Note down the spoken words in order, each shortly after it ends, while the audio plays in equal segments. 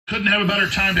Couldn't have a better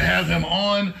time to have him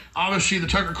on. Obviously, the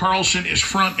Tucker Carlson is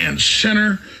front and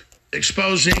center,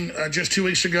 exposing just 2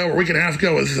 weeks ago or a week and a half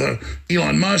ago with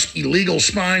Elon Musk, illegal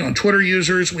spying on Twitter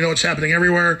users. We know it's happening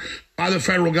everywhere by the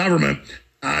federal government.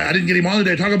 I didn't get him on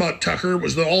today to talk about Tucker. It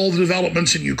was all the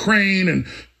developments in Ukraine and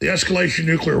the escalation of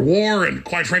nuclear war and,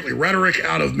 quite frankly, rhetoric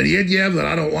out of Medvedev that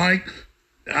I don't like.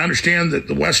 I understand that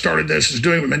the West started this as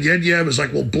doing what Medvedev is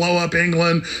like, we'll blow up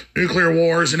England, nuclear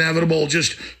war is inevitable.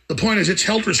 Just the point is it's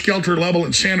helter-skelter level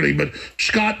insanity. But,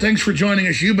 Scott, thanks for joining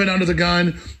us. You've been under the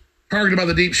gun, targeted by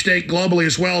the deep state globally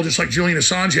as well, just like Julian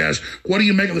Assange has. What do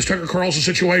you make of this Tucker Carlson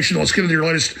situation? Let's get into your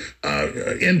latest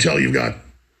intel you've got.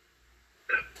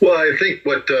 Well, I think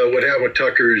what happened with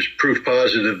Tucker is proof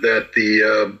positive that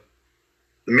the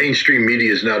mainstream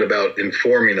media is not about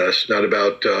informing us, not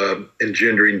about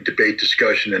engendering debate,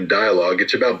 discussion, and dialogue.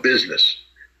 It's about business.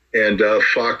 And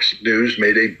Fox News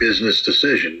made a business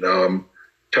decision.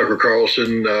 Tucker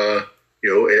Carlson,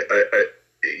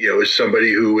 is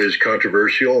somebody who is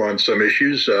controversial on some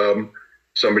issues.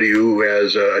 Somebody who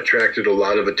has attracted a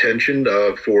lot of attention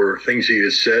for things he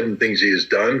has said and things he has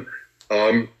done.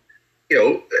 And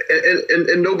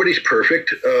nobody's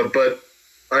perfect, but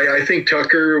I think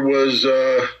Tucker was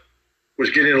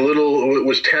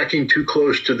tacking too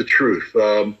close to the truth,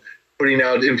 putting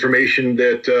out information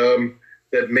that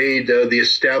made the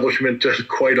establishment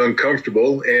quite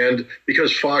uncomfortable. And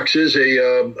because Fox is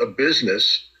a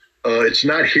business, it's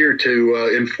not here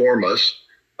to inform us.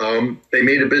 They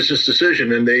made a business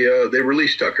decision and they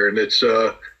released Tucker, and it's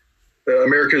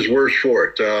America's worse for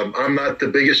it. I'm not the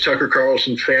biggest Tucker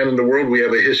Carlson fan in the world. We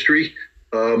have a history.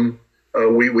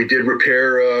 We did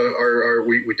repair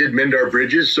we did mend our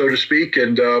bridges, so to speak,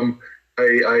 and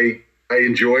I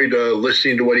enjoyed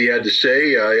listening to what he had to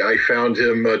say. I found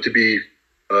him to be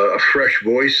a fresh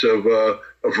voice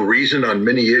of reason on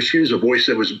many issues, a voice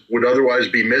that would otherwise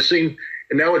be missing,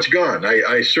 and now it's gone.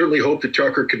 I certainly hope that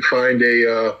Tucker can find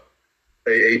a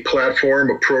platform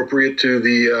appropriate to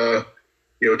the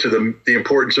to the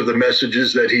importance of the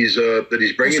messages that he's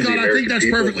bringing. Well, Scott, to the American I think that's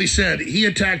people. Perfectly said. He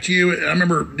attacked you. I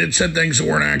remember it said things that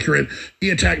weren't accurate.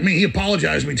 He attacked me. He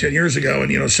apologized to me 10 years ago.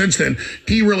 And, since then,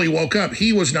 he really woke up.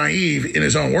 He was naive in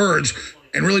his own words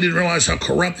and really didn't realize how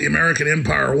corrupt the American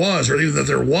empire was, or even that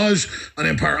there was an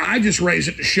empire. I just raised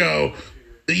it to show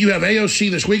that you have AOC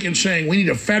this weekend saying we need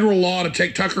a federal law to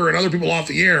take Tucker and other people off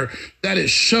the air. That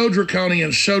is so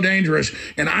draconian, so dangerous.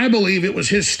 And I believe it was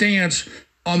his stance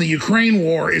on the Ukraine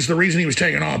war is the reason he was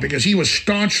taken off, because he was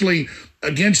staunchly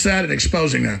against that and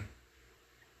exposing that.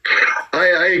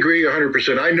 I agree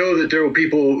 100%. I know that there will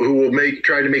people who will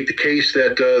try to make the case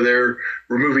that they're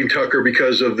removing Tucker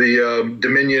because of the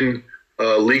Dominion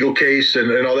legal case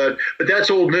and all that, but that's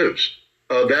old news.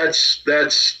 That's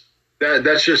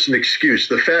just an excuse.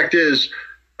 The fact is,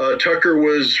 Tucker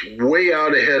was way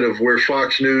out ahead of where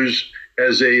Fox News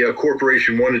as a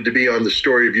corporation wanted to be on the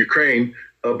story of Ukraine.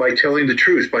 By telling the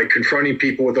truth, by confronting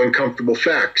people with uncomfortable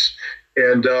facts.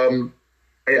 And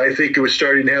I think it was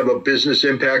starting to have a business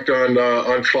impact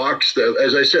on Fox.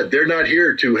 As I said, they're not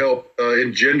here to help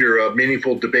engender a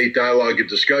meaningful debate, dialogue, and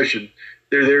discussion.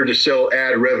 They're there to sell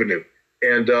ad revenue.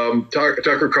 And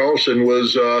Tucker Carlson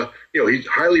was, he's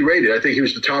highly rated. I think he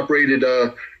was the top rated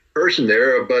person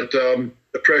there, but the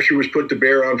pressure was put to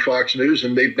bear on Fox News,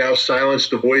 and they've now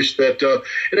silenced the voice that,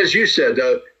 and as you said,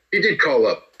 he did call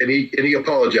up and he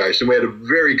apologized, and we had a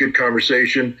very good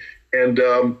conversation. And,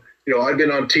 I've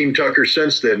been on Team Tucker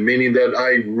since then, meaning that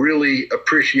I really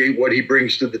appreciate what he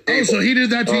brings to the table. Oh, so he did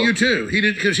that to you too. He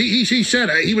did, because he said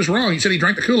he was wrong. He said he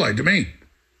drank the Kool-Aid to me.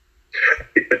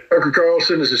 Tucker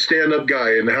Carlson is a stand-up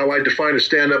guy, and how I define a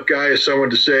stand-up guy is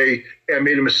someone to say, hey, I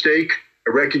made a mistake.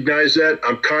 I recognize that.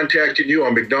 I'm contacting you.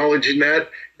 I'm acknowledging that,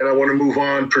 and I want to move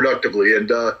on productively. And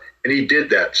he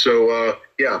did that. So,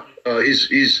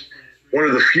 he's one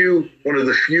of the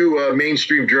few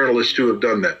mainstream journalists who have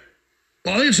done that.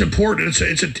 Well, I think it's important.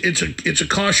 It's a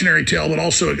cautionary tale, but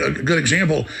also a good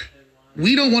example.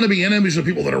 We don't want to be enemies of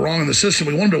people that are wrong in the system.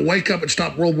 We want them to wake up and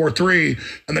stop World War III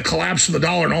and the collapse of the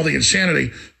dollar and all the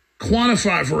insanity.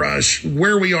 Quantify for us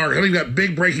where we are. I think we've got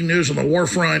big breaking news on the war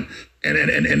front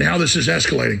and how this is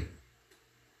escalating.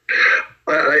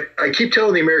 I keep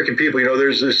telling the American people,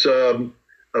 there's this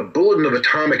a bulletin of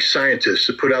atomic scientists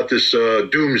that put out this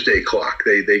doomsday clock.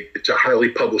 It's a highly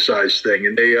publicized thing,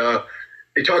 and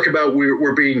they talk about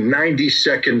we're being 90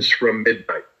 seconds from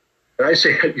midnight. And I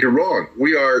say, you're wrong.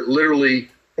 We are literally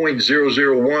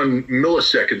 0.001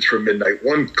 milliseconds from midnight,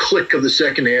 one click of the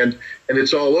second hand, and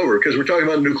it's all over, because we're talking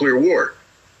about nuclear war.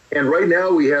 And right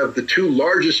now we have the two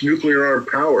largest nuclear armed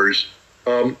powers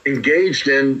engaged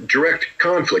in direct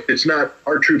conflict. It's not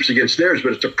our troops against theirs,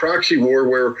 but it's a proxy war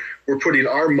where we're putting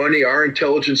our money, our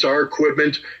intelligence, our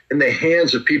equipment in the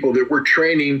hands of people that we're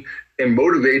training and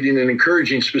motivating and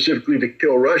encouraging specifically to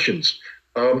kill Russians.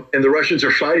 And the Russians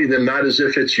are fighting them not as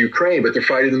if it's Ukraine, but they're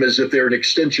fighting them as if they're an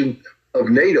extension of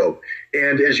NATO.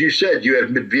 And as you said, you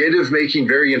have Medvedev making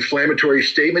very inflammatory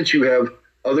statements. You have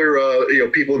other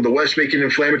people in the West making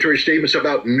inflammatory statements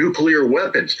about nuclear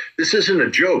weapons. This isn't a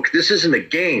joke. This isn't a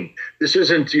game. This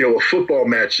isn't a football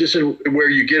match. This is where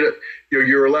you get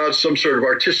you're allowed some sort of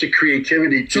artistic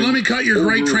creativity. So let me cut your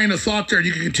great train of thought there.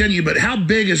 You can continue, but how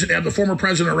big is it to have the former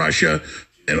president of Russia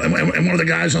and one of the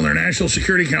guys on their National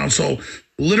Security Council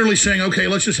literally saying, okay,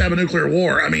 let's just have a nuclear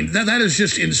war? I mean, that is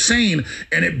just insane,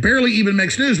 and it barely even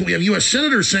makes news. We have U.S.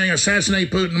 senators saying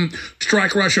assassinate Putin,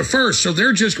 strike Russia first. So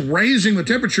they're just raising the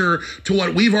temperature to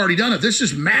what we've already done. This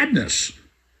is madness.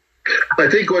 I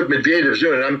think what Medvedev's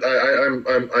doing,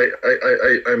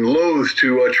 I'm loath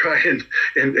to try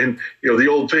and the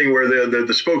old thing where the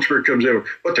spokesperson comes in,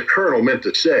 what the colonel meant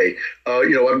to say. I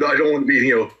don't want to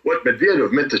be what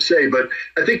Medvedev meant to say, but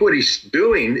I think what he's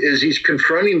doing is he's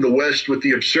confronting the West with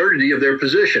the absurdity of their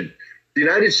position. The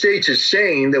United States is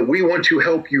saying that we want to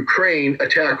help Ukraine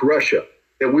attack Russia,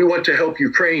 that we want to help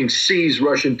Ukraine seize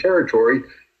Russian territory,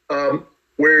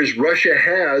 whereas Russia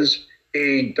has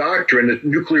a doctrine, a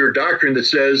nuclear doctrine that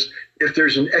says if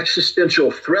there's an existential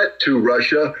threat to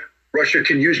Russia, Russia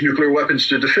can use nuclear weapons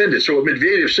to defend it. So what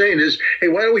Medvedev's saying is, hey,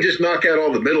 why don't we just knock out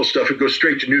all the middle stuff and go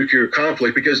straight to nuclear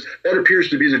conflict? Because that appears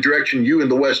to be the direction you and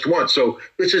the West want. So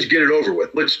let's just get it over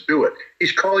with. Let's do it.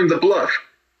 He's calling the bluff.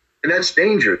 And that's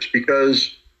dangerous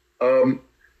because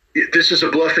this is a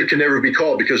bluff that can never be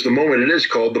called, because the moment it is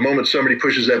called, the moment somebody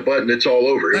pushes that button, it's all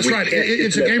over. That's right.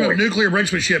 It's a game of nuclear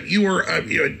brinksmanship. You were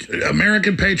an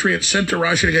American patriot sent to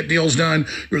Russia to get deals done.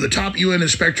 You were the top UN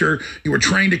inspector. You were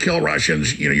trained to kill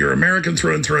Russians. You're American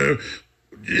through and through.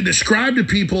 Describe to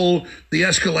people the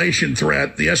escalation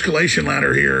threat, the escalation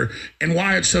ladder here, and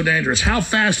why it's so dangerous. How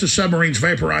fast do submarines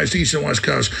vaporize the East and West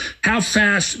Coast? How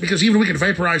fast, because even if we can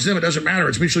vaporize them, it doesn't matter.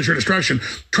 It's mutually assured destruction.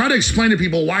 Try to explain to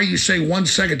people why you say 1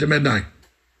 second to midnight.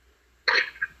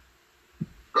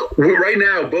 Well, right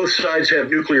now, both sides have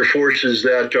nuclear forces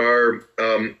that are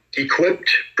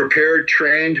equipped, prepared,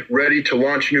 trained, ready to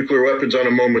launch nuclear weapons on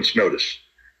a moment's notice.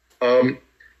 And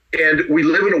we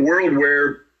live in a world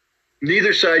where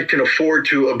neither side can afford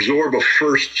to absorb a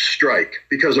first strike,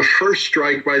 because a first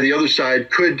strike by the other side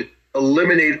could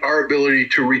eliminate our ability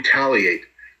to retaliate.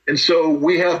 And so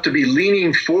we have to be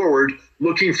leaning forward,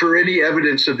 looking for any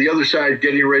evidence of the other side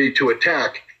getting ready to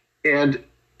attack. And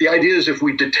the idea is if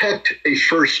we detect a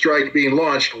first strike being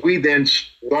launched, we then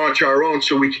launch our own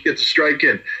so we can get the strike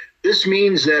in. This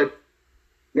means that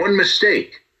one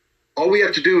mistake, all we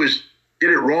have to do is get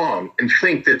it wrong and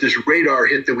think that this radar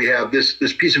hit that we have, this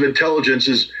piece of intelligence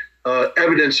is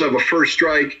evidence of a first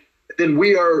strike, then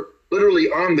we are literally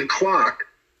on the clock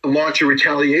to launch a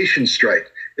retaliation strike.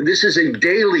 And this is a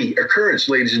daily occurrence,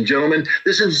 ladies and gentlemen.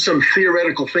 This isn't some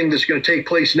theoretical thing that's going to take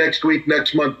place next week,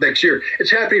 next month, next year. It's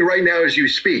happening right now as you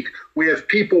speak. We have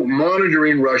people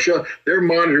monitoring Russia. They're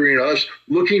monitoring us,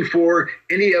 looking for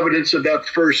any evidence of that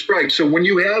first strike. So when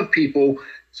you have people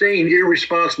saying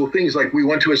irresponsible things like we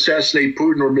want to assassinate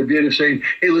Putin, or Medvedev saying,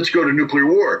 hey, let's go to nuclear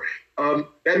war,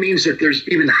 that means that there's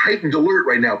even heightened alert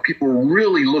right now. People are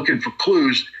really looking for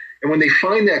clues. And when they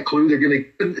find that clue, they're going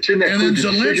to send that clue. And then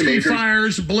Zelensky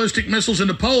fires ballistic missiles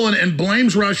into Poland and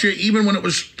blames Russia even when it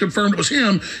was confirmed it was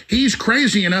him. He's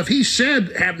crazy enough. He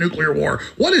said have nuclear war.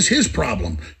 What is his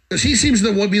problem? Because he seems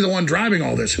to be the one driving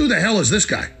all this. Who the hell is this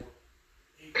guy?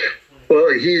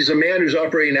 Well, he's a man who's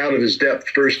operating out of his depth,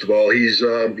 first of all. He's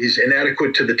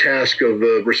inadequate to the task of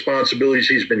the responsibilities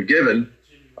he's been given.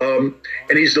 And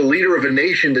he's the leader of a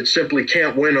nation that simply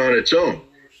can't win on its own.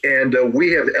 And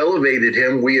we have elevated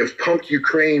him. We have pumped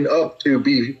Ukraine up to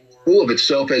be full of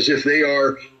itself as if they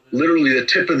are literally the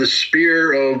tip of the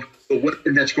spear of the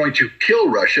weapon that's going to kill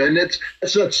Russia. And that's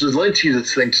not Zelensky that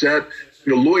thinks that.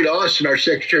 Lloyd Austin, our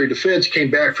Secretary of Defense, came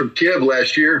back from Kiev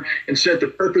last year and said the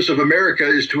purpose of America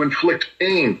is to inflict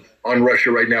pain on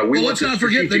Russia right now. Well, let's not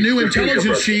forget the new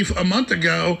intelligence chief a month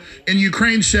ago in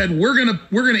Ukraine said we're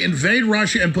gonna invade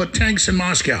Russia and put tanks in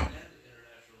Moscow.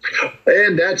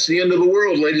 And that's the end of the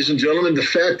world, ladies and gentlemen. The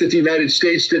fact that the United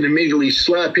States didn't immediately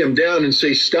slap him down and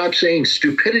say, stop saying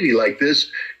stupidity like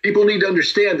this, people need to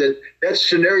understand that that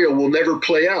scenario will never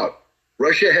play out.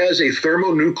 Russia has a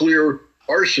thermonuclear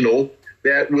arsenal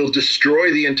that will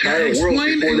destroy the entire world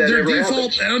before that ever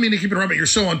happens. I don't mean to keep it running, but you're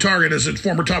so on target as a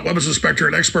former top weapons inspector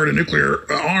and expert in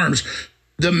nuclear arms.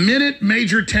 The minute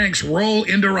major tanks roll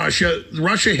into Russia,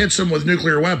 Russia hits them with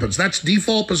nuclear weapons. That's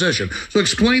default position. So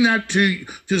explain that to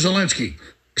Zelensky.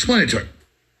 Explain it to him.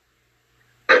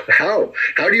 How?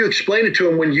 How do you explain it to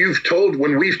him when we've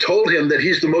told him that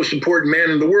he's the most important man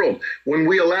in the world? When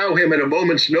we allow him at a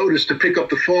moment's notice to pick up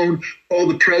the phone, call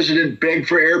the president, beg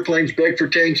for airplanes, beg for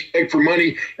tanks, beg for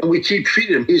money, and we keep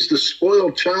feeding him. He's the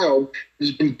spoiled child.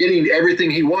 He's been getting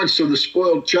everything he wants, so the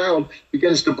spoiled child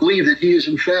begins to believe that he is,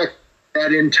 in fact,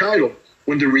 that entitled.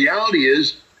 When the reality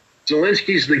is,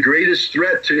 Zelensky's the greatest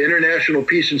threat to international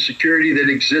peace and security that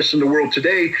exists in the world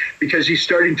today, because he's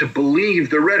starting to believe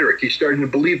the rhetoric. He's starting to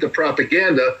believe the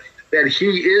propaganda that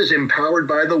he is empowered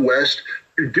by the West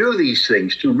to do these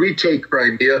things, to retake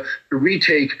Crimea, to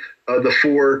retake the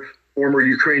 4 former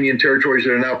Ukrainian territories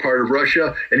that are now part of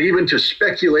Russia, and even to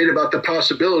speculate about the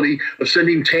possibility of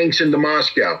sending tanks into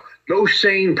Moscow. No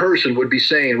sane person would be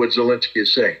saying what Zelensky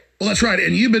is saying. Well, that's right.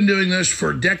 And you've been doing this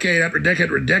for decade after decade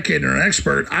after decade and an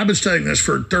expert. I've been studying this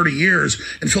for 30 years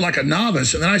and feel like a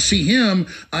novice. And then I see him,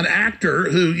 an actor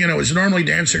who, is normally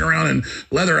dancing around in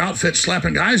leather outfits,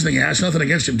 slapping guys in the ass. Nothing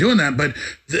against him doing that. But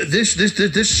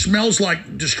this smells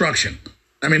like destruction.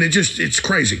 I mean, it's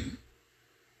crazy.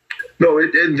 No,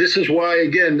 and this is why,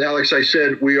 again, Alex, I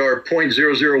said we are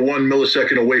 0.001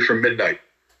 millisecond away from midnight.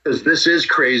 Because this is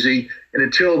crazy. And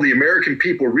until the American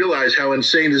people realize how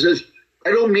insane this is,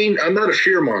 I'm not a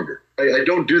fearmonger. I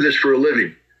don't do this for a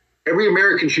living. Every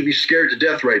American should be scared to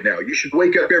death right now. You should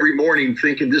wake up every morning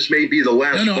thinking this may be the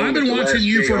last. No, I've been watching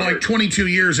you for like 22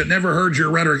 years and never heard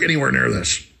your rhetoric anywhere near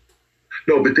this.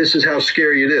 No, but this is how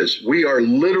scary it is. We are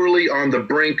literally on the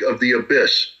brink of the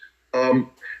abyss.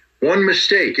 One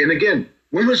mistake. And again,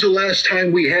 when was the last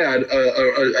time we had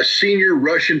a senior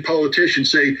Russian politician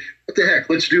say, what the heck,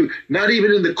 let's do, not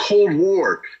even in the Cold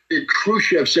War, did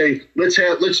Khrushchev say, let's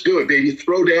do it, baby,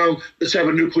 throw down, let's have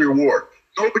a nuclear war.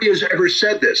 Nobody has ever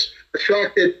said this. The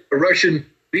fact that a Russian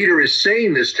leader is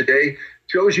saying this today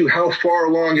shows you how far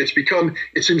along it's become.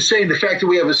 It's insane. The fact that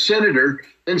we have a senator,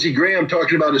 Lindsey Graham,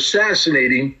 talking about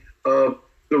assassinating the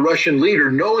Russian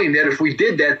leader, knowing that if we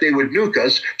did that, they would nuke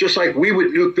us, just like we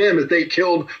would nuke them if they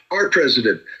killed our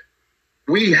president.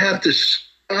 We have to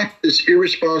stop this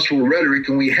irresponsible rhetoric,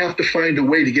 and we have to find a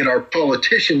way to get our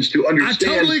politicians to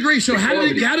understand. I totally agree. So how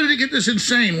did it get this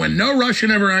insane when no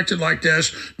Russian ever acted like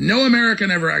this, no American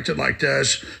ever acted like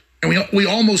this, and we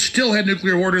almost still had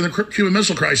nuclear war during the Cuban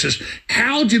Missile Crisis?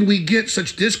 How did we get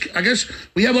such I guess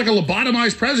we have like a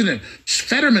lobotomized president.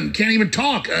 Fetterman can't even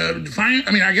talk.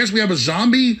 I guess we have a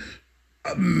zombie.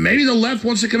 Maybe the left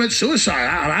wants to commit suicide.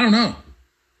 I don't know.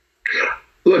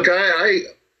 Look,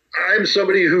 I'm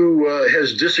somebody who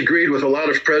has disagreed with a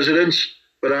lot of presidents,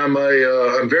 but I'm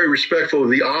very respectful of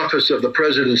the office of the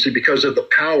presidency because of the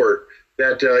power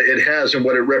that it has and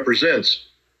what it represents.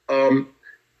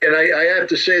 And I have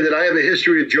to say that I have a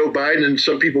history with Joe Biden, and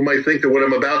some people might think that what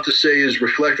I'm about to say is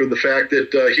reflective of the fact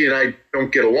that he and I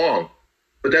don't get along.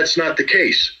 But that's not the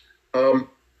case.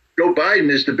 Joe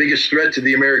Biden is the biggest threat to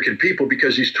the American people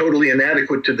because he's totally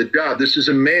inadequate to the job. This is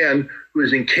a man who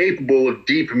is incapable of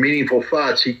deep, meaningful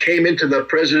thoughts. He came into the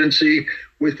presidency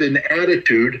with an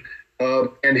attitude,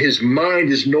 and his mind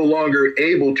is no longer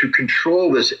able to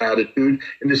control this attitude.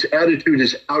 And this attitude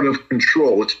is out of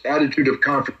control. It's an attitude of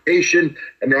confrontation,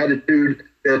 an attitude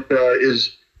that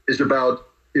is about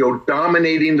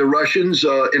dominating the Russians,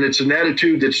 and it's an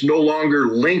attitude that's no longer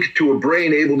linked to a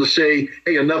brain able to say,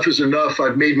 hey, enough is enough.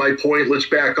 I've made my point. Let's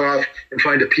back off and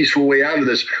find a peaceful way out of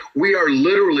this. We are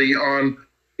literally on,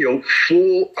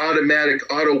 full automatic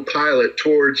autopilot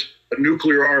towards a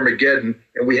nuclear Armageddon,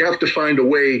 and we have to find a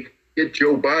way to get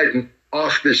Joe Biden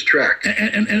off this track.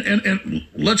 And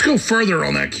let's go further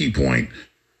on that key point.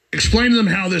 Explain to them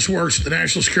how this works at the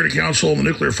National Security Council and the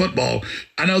nuclear football.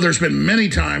 I know there's been many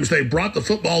times they brought the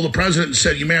football to the president and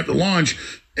said, you may have to launch.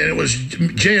 And it was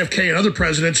JFK and other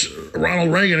presidents,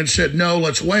 Ronald Reagan, had said, no,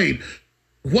 let's wait.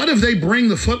 What if they bring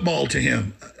the football to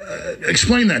him?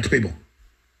 Explain that to people.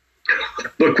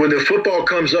 Look, when the football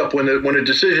comes up, when a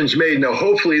decision's made, now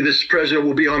hopefully this president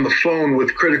will be on the phone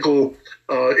with critical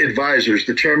advisors,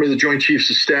 the chairman of the Joint Chiefs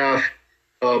of Staff,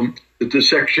 the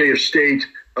Secretary of State,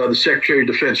 the Secretary of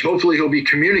Defense. Hopefully he'll be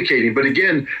communicating. But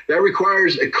again, that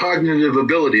requires a cognitive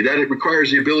ability. That it requires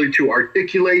the ability to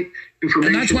articulate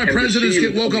information. And that's why presidents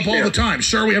get woke up all the time.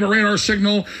 Sir, we have a radar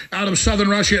signal out of southern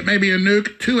Russia. It may be a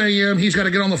nuke. 2 a.m. He's got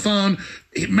to get on the phone.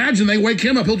 Imagine they wake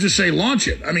him up. He'll just say, launch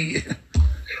it. I mean...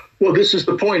 Well, this is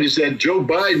the point, is that Joe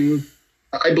Biden,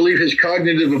 I believe his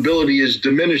cognitive ability is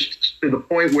diminished to the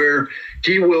point where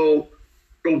he will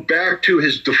go back to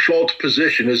his default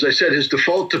position. As I said, his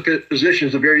default position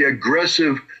is a very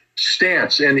aggressive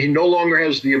stance, and he no longer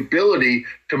has the ability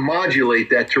to modulate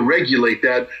that, to regulate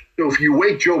that. So if you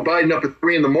wake Joe Biden up at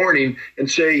 3 a.m. and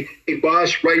say, hey,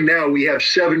 boss, right now we have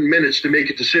 7 minutes to make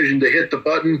a decision to hit the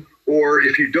button, or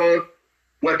if you don't,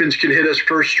 weapons can hit us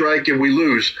first strike and we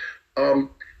lose.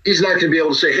 He's not going to be able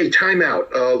to say, hey, time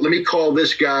out. Let me call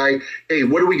this guy. Hey,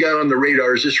 what do we got on the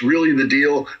radar? Is this really the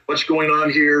deal? What's going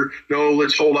on here? No,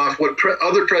 let's hold off. What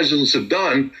other presidents have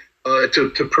done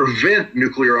to prevent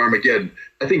nuclear Armageddon.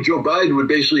 I think Joe Biden would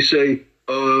basically say,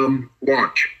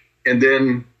 launch. And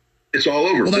then it's all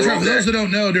over. Well, that's right. For those that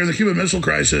don't know, during the Cuban Missile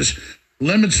Crisis,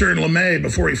 Lemnitzer and LeMay,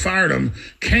 before he fired him,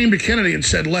 came to Kennedy and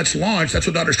said, let's launch. That's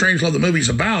what Dr. Strangelove, the movie's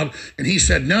about. And he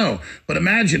said no. But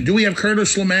imagine, do we have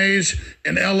Curtis LeMays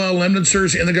and L.L.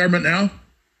 Lemnitzers in the government now?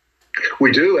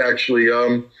 We do, actually.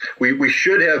 We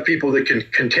should have people that can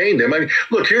contain them. I mean,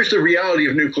 look, here's the reality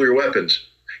of nuclear weapons.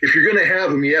 If you're going to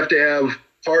have them, you have to have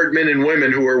hard men and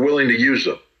women who are willing to use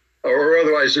them. Or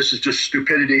otherwise, this is just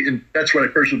stupidity. And that's what I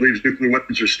personally believe is nuclear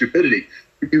weapons are stupidity.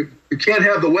 You can't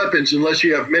have the weapons unless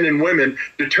you have men and women.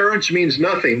 Deterrence means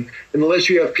nothing unless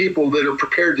you have people that are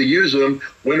prepared to use them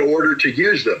when ordered to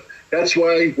use them. That's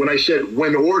why when I said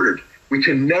when ordered, we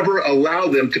can never allow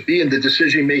them to be in the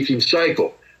decision-making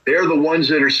cycle. They're the ones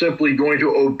that are simply going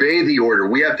to obey the order.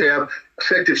 We have to have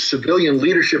effective civilian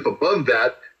leadership above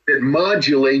that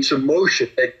modulates emotion,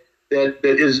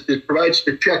 that provides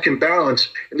the check and balance.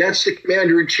 And that's the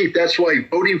commander-in-chief. That's why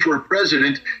voting for a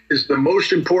president is the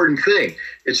most important thing.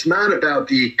 It's not about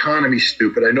the economy,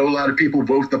 stupid. I know a lot of people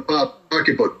vote the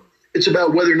pocketbook. It's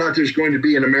about whether or not there's going to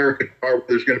be an American power, whether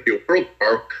there's going to be a world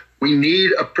power. We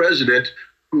need a president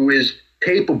who is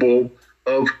capable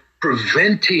of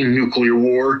preventing nuclear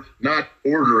war, not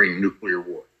ordering nuclear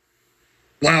war.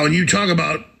 Wow, and you talk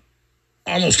about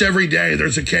almost every day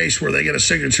there's a case where they get a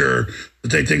signature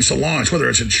that they think's a launch, whether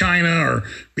it's in China or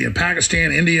be in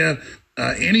Pakistan, India,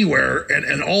 anywhere,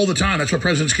 and all the time. That's why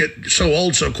presidents get so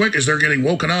old so quick, is they're getting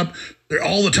woken up. They're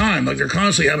all the time, like they're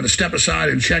constantly having to step aside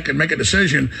and check and make a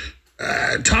decision.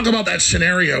 Talk about that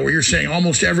scenario where you're saying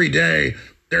almost every day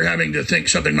they're having to think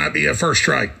something might be a first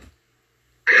strike.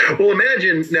 Well,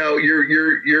 imagine now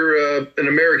you're an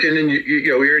American, and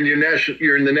you're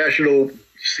in the national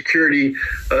security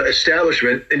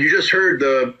establishment, and you just heard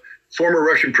the former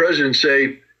Russian president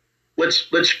say, let's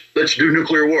do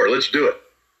nuclear war. Let's do it.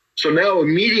 So now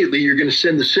immediately you're going to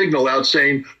send the signal out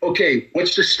saying, okay,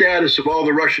 what's the status of all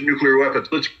the Russian nuclear weapons?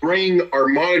 Let's bring our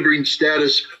monitoring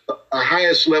status the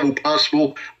highest level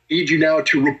possible. Need you now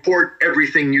to report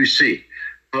everything you see.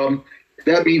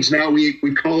 That means now we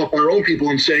call up our own people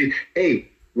and say, hey,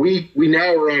 we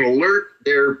now are on alert.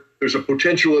 There's a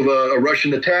potential of a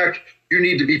Russian attack. You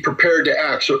need to be prepared to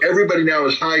act. So everybody now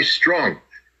is high strung.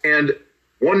 And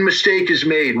one mistake is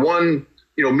made, one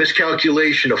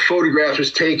miscalculation, a photograph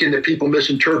is taken that people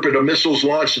misinterpret, a missile's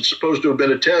launched that's supposed to have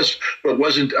been a test, but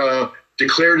wasn't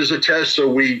declared as a test, so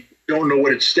we don't know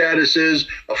what its status is.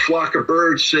 A flock of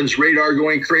birds sends radar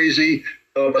going crazy.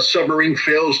 A submarine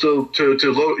fails to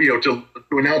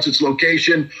announce its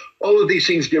location. All of these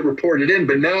things get reported in,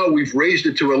 but now we've raised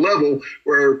it to a level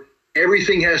where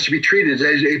everything has to be treated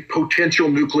as a potential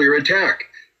nuclear attack.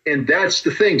 And that's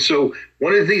the thing. So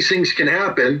one of these things can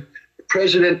happen. The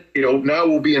president, now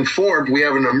will be informed we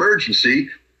have an emergency.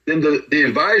 Then the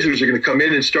advisors are going to come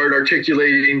in and start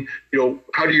articulating,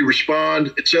 how do you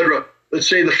respond, et cetera. Let's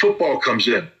say the football comes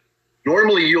in.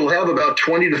 Normally you'll have about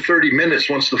 20 to 30 minutes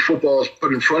once the football is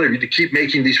put in front of you to keep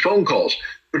making these phone calls.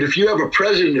 But if you have a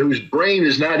president whose brain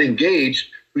is not engaged,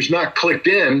 who's not clicked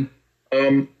in,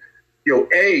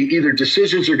 either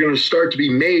decisions are going to start to be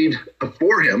made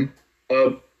for him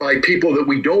by people that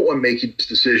we don't want making these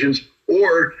decisions,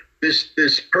 or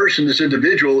this person, this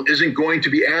individual, isn't going to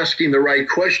be asking the right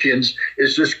questions,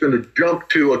 is just going to jump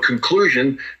to a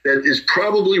conclusion that is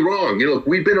probably wrong.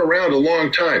 We've been around a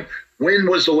long time. When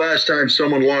was the last time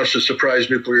someone launched a surprise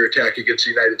nuclear attack against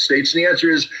the United States? And the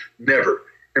answer is never.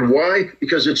 And why?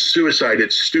 Because it's suicide.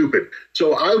 It's stupid.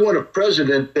 So I want a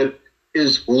president that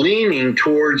is leaning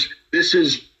towards, this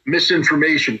is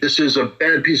misinformation. This is a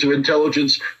bad piece of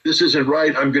intelligence. This isn't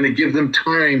right. I'm going to give them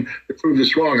time to prove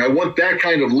this wrong. I want that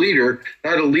kind of leader,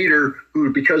 not a leader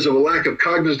who, because of a lack of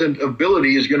cognitive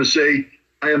ability, is going to say,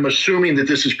 I am assuming that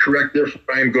this is correct, therefore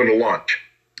I am going to launch.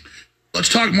 Let's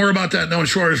talk more about that. Noah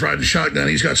Short is riding shotgun.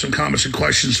 He's got some comments and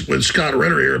questions with Scott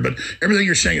Ritter here, but everything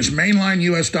you're saying is mainline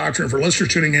U.S. doctrine. For listeners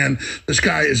tuning in, this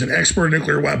guy is an expert in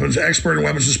nuclear weapons, expert in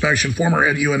weapons inspection, former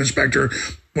head UN inspector,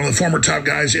 one of the former top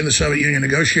guys in the Soviet Union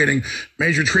negotiating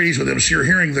major treaties with him. So you're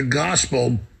hearing the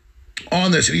gospel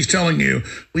on this, and he's telling you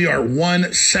we are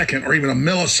 1 second or even a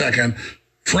millisecond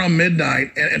from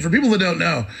midnight. And for people that don't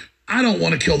know, I don't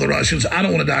want to kill the Russians. I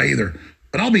don't want to die either.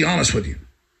 But I'll be honest with you.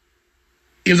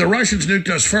 If the Russians nuked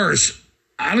us first,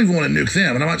 I don't even want to nuke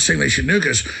them. And I'm not saying they should nuke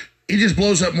us. It just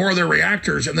blows up more of their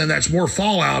reactors, and then that's more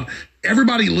fallout.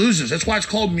 Everybody loses. That's why it's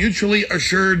called mutually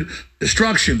assured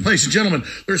destruction. Ladies and gentlemen,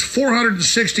 there's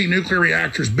 460 nuclear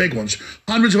reactors, big ones,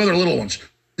 hundreds of other little ones.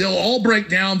 They'll all break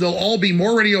down. They'll all be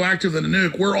more radioactive than a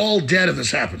nuke. We're all dead if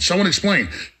this happens. Someone explain.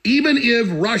 Even if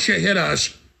Russia hit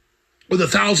us with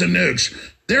 1,000 nukes,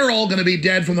 they're all going to be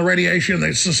dead from the radiation and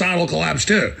the societal collapse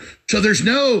too. So there's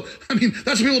no, I mean,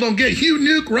 that's what people don't get. You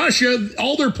nuke Russia,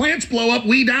 all their plants blow up,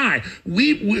 we die.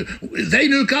 They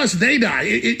nuke us, they die.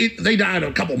 They die in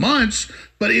a couple months,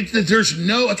 but there's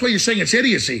no, that's why you're saying it's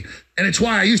idiocy. And it's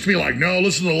why I used to be like, no,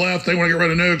 listen to the left, they want to get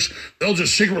rid of nukes. They'll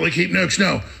just secretly keep nukes.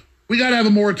 No, we got to have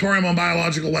a moratorium on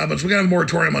biological weapons. We got to have a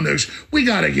moratorium on nukes. We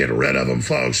got to get rid of them,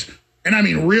 folks. And I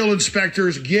mean, real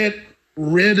inspectors, get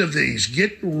rid of these.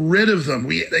 Get rid of them.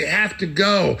 They have to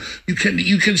go. You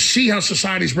can see how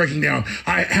society's breaking down,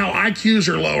 how IQs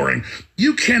are lowering.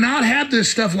 You cannot have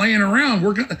this stuff laying around.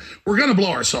 We're gonna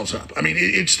blow ourselves up. I mean,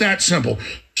 it's that simple.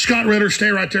 Scott Ritter,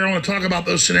 stay right there. I want to talk about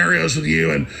those scenarios with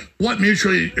you and what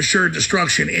mutually assured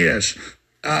destruction is.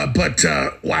 Wow,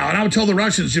 and I would tell the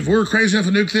Russians, if we're crazy enough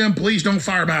to nuke them, please don't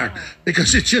fire back,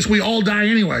 because it's just we all die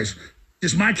anyways.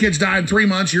 Just my kids die in 3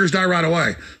 months, yours die right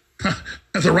away.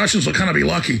 If the Russians will kind of be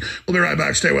lucky. We'll be right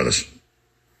back. Stay with us.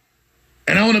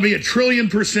 And I want to be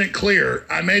 1,000,000,000% clear.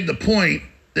 I made the point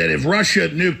that if Russia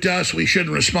nuked us, we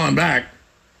shouldn't respond back.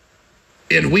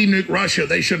 If we nuke Russia,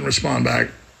 they shouldn't respond back.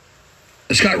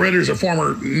 And Scott Ritter is a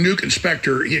former nuke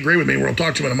inspector. He agreed with me. We'll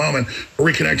talk to him in a moment.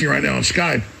 We're reconnecting right now on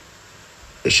Skype.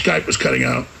 The Skype was cutting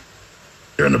out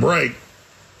during the break.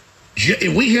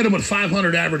 If we hit them with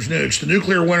 500 average nukes, the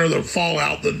nuclear winter, the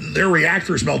fallout, their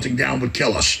reactors melting down would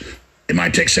kill us. It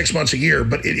might take 6 months, a year,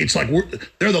 but it's like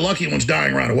they're the lucky ones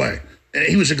dying right away. And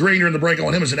he was agreeing during the break. I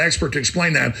want him as an expert to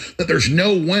explain that there's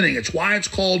no winning. It's why it's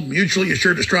called mutually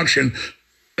assured destruction.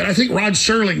 And I think Rod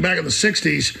Serling back in the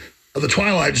 60s of the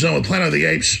Twilight Zone with Planet of the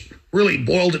Apes really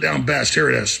boiled it down best. Here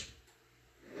it is.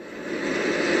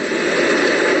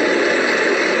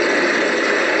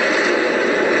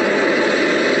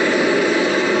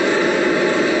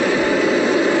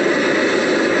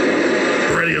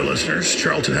 Listeners,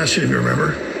 Charlton Heston, if you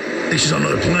remember, thinks he's on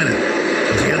another planet.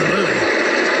 At the end of the movie,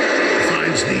 he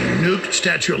finds the nuked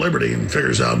Statue of Liberty and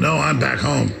figures out, no, I'm back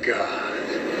home. God,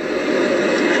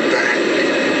 I'm back.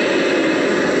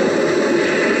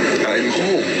 I'm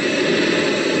home.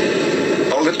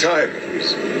 All the time.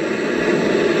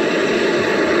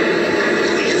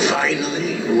 We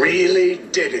finally really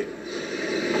did it.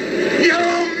 You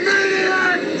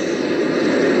maniacs!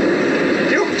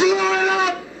 You blew it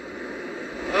up!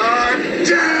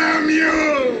 Damn you!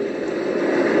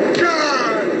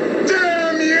 God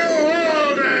damn you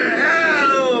all to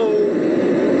hell!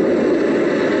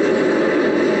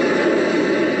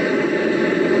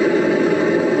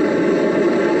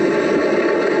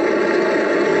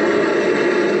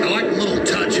 I like the little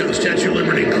touch of the Statue of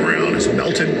Liberty crown is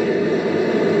melted.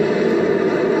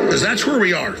 Because that's where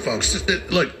we are, folks.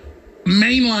 Look,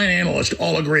 mainline analysts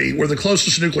all agree we're the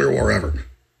closest nuclear war ever.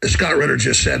 As Scott Ritter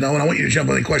just said, no, and I want you to jump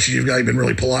on any questions you've got. You've been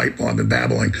really polite while I've been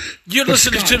babbling. You're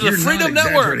listening to the Freedom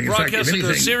Network, broadcasting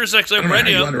through Sirius XM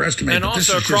Radio, and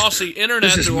also across the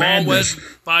internet through all web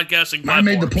podcasting platforms. I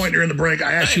made the point during the break.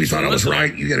 I asked you if you thought I was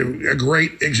right. You get a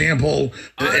great example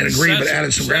and agreed, but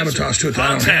added some gravitas to it that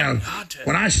I don't have.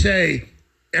 When I say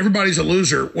everybody's a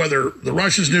loser, whether the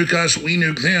Russians nuke us, we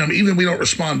nuke them, even if we don't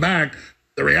respond back,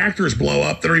 the reactors blow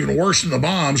up. They're even worse than the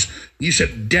bombs. You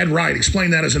said dead right.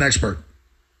 Explain that as an expert.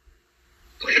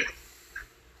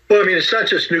 Well, I mean, it's not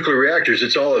just nuclear reactors;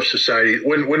 it's all of society.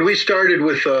 When we started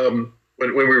with when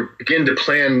we began to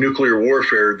plan nuclear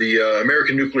warfare, the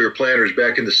American nuclear planners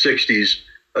back in the '60s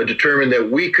determined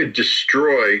that we could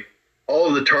destroy all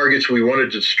of the targets we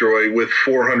wanted to destroy with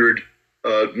 400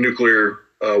 nuclear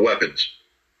weapons.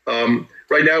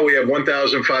 Right now, we have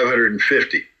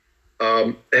 1,550,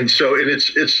 and so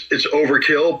it's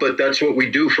overkill. But that's what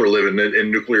we do for a living in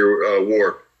nuclear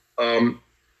war.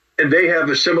 And they have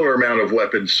a similar amount of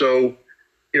weapons. So,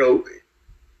 you know,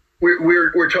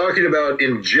 we're talking about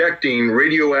injecting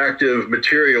radioactive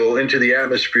material into the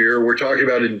atmosphere. We're talking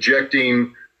about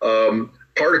injecting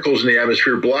particles in the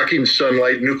atmosphere, blocking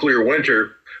sunlight, nuclear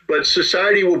winter. But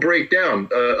society will break down.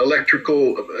 Electric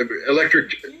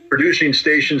producing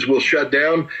stations will shut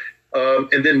down,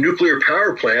 and then nuclear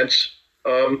power plants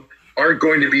aren't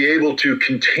going to be able to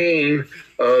contain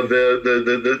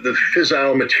the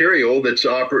fissile material that's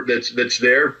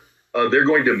there. They're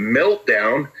going to melt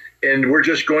down, and we're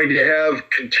just going to have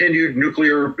continued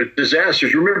nuclear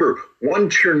disasters. Remember, one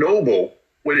Chernobyl,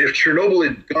 if Chernobyl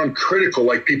had gone critical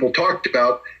like people talked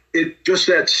about, just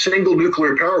that single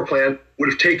nuclear power plant would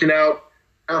have taken out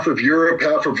half of Europe,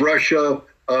 half of Russia,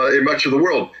 and much of the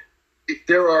world.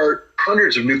 There are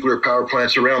hundreds of nuclear power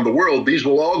plants around the world. These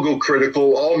will all go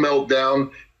critical, all melt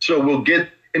down. So we'll get,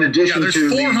 in addition there's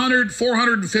to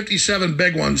 457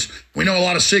 big ones. We know a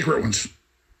lot of secret ones.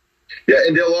 Yeah,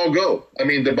 and they'll all go. I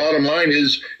mean, the bottom line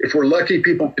is, if we're lucky,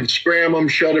 people can scram them,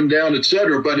 shut them down, et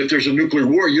cetera. But if there's a nuclear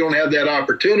war, you don't have that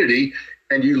opportunity,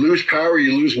 and you lose power,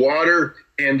 you lose water,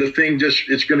 and the thing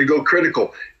it's going to go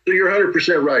critical. So you're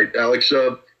 100% right, Alex.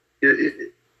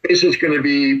 This is going to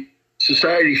be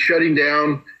society shutting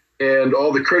down, and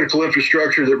all the critical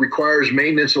infrastructure that requires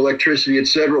maintenance, electricity, et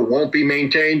cetera, won't be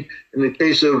maintained. In the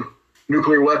case of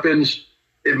nuclear weapons,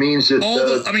 it means that...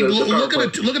 look at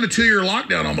a 2-year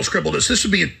lockdown almost crippled us. This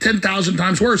would be 10,000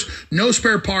 times worse. No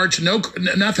spare parts,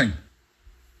 nothing.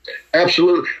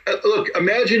 Absolutely. Look,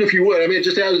 imagine if you would. I mean,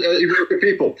 just as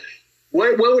people,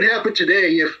 what would happen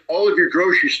today if all of your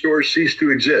grocery stores ceased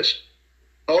to exist?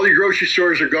 All your grocery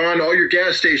stores are gone. All your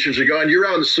gas stations are gone. You're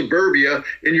out in suburbia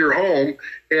in your home,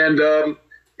 and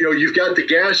you've got the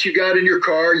gas you got in your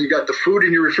car, you got the food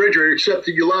in your refrigerator, except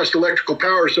that you lost electrical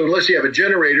power. So unless you have a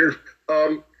generator,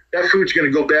 that food's going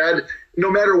to go bad.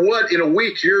 No matter what, in a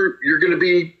week, you're going to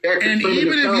be back. And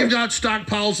even if you've got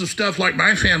stockpiles of stuff like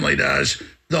my family does,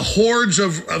 the hordes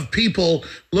of people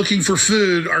looking for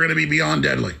food are going to be beyond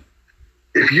deadly.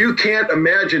 If you can't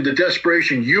imagine the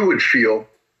desperation you would feel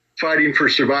fighting for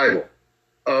survival,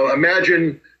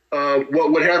 imagine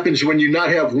what happens when you not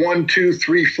have 1, 2,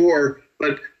 3, 4,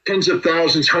 but tens of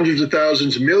thousands, hundreds of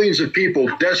thousands, millions of people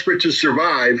desperate to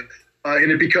survive,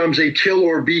 and it becomes a kill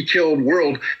or be killed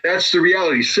world. That's the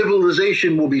reality.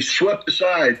 Civilization will be swept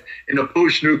aside in a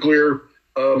post-nuclear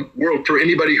world for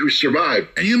anybody who survived.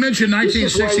 And you mentioned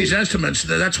 1960s estimates.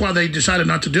 That's why they decided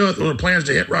not to do it. There were plans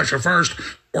to hit Russia first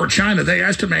or China. They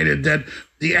estimated that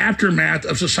the aftermath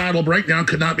of societal breakdown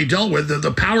could not be dealt with.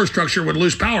 The power structure would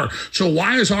lose power. So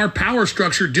why is our power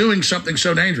structure doing something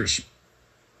so dangerous?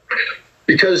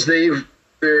 Because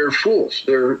they're fools.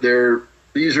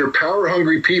 These are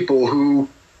power-hungry people who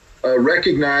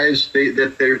recognize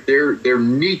that their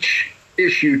niche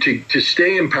issue to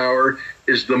stay in power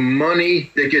is the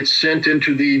money that gets sent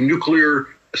into the nuclear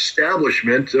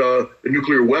establishment, the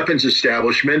nuclear weapons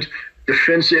establishment,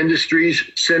 defense industries,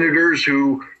 senators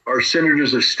who are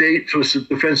senators of state, so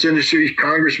defense industries,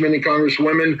 congressmen and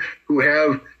congresswomen who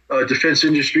have defense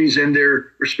industries in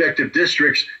their respective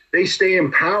districts. They stay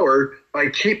in power by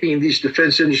keeping these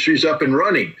defense industries up and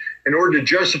running. In order to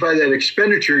justify that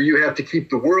expenditure, you have to keep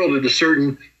the world at a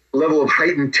certain level of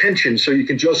heightened tension so you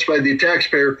can justify the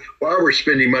taxpayer while we're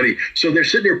spending money. So they're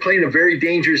sitting there playing a very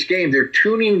dangerous game. They're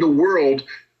tuning the world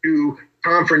to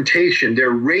confrontation. They're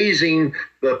raising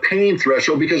the pain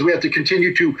threshold because we have to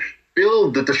continue to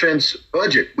build the defense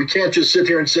budget. We can't just sit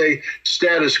here and say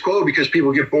status quo because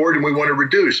people get bored and we want to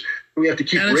reduce. We have to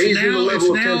keep raising the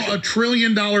level of tension. It's now $1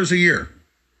 trillion a year.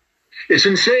 It's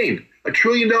insane. $1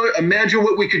 trillion. Imagine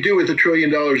what we could do with $1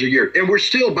 trillion a year. And we're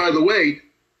still, by the way,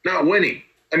 not winning.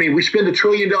 I mean, we spend $1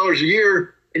 trillion a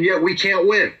year, and yet we can't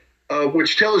win,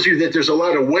 which tells you that there's a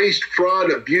lot of waste,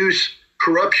 fraud, abuse,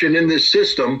 corruption in this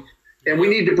system, and we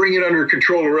need to bring it under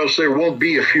control, or else there won't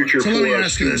be a future for us. So let me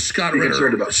ask you this, Scott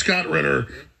Ritter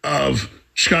of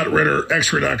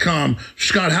ScottRitterExtra.com.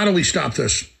 Scott, how do we stop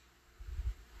this?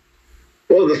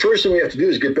 Well, the first thing we have to do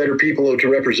is get better people to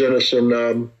represent us in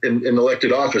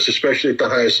elected office, especially at the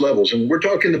highest levels. And we're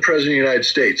talking the President of the United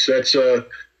States. That's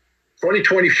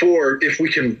 2024, if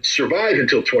we can survive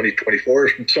until 2024,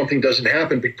 if something doesn't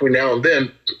happen between now and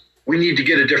then, we need to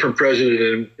get a different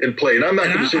president in play. And I'm not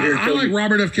going to sit here and tell you. I like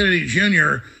Robert F. Kennedy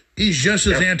Jr. He's just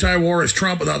as anti-war as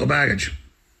Trump without the baggage.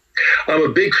 I'm a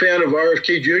big fan of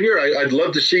RFK Jr. I'd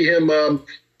love to see him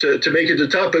to make it to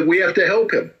the top, but we have to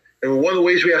help him. And one of the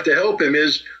ways we have to help him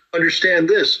is understand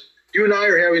this. You and I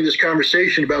are having this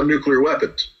conversation about nuclear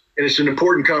weapons, and it's an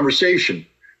important conversation.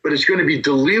 But it's going to be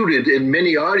diluted in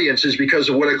many audiences because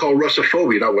of what I call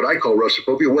Russophobia. Not what I call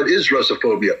Russophobia. What is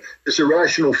Russophobia? It's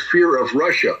irrational fear of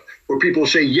Russia, where people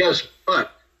say, yes,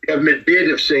 but you have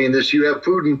Medvedev saying this, you have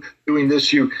Putin doing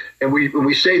this, and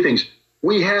we say things.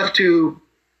 We have to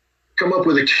come up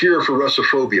with a cure for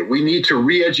Russophobia. We need to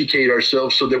re-educate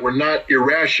ourselves so that we're not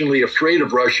irrationally afraid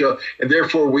of Russia, and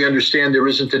therefore we understand there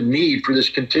isn't a need for this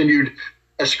continued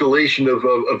escalation of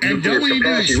and nuclear don't we need to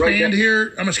capacity. expand here?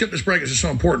 I'm going to skip this break. It's so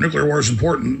important. Nuclear war is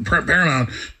important, paramount.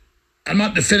 I'm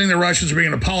not defending the Russians or being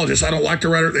an apologist. I don't like the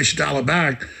rhetoric. They should dial it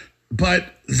back. but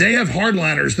they have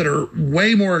hardliners that are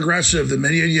way more aggressive than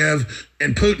Medvedev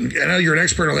and Putin. I know you're an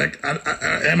expert on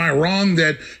that. Am I wrong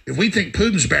that if we think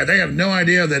Putin's bad, they have no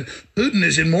idea that Putin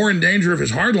is more in danger of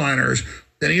his hardliners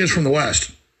than he is from the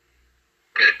West?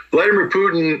 Vladimir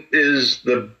Putin is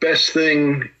the best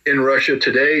thing in Russia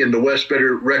today, and the West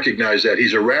better recognize that.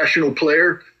 He's a rational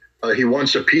player. He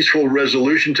wants a peaceful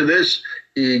resolution to this.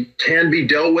 He can be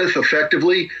dealt with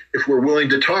effectively if we're willing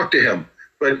to talk to him.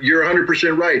 But you're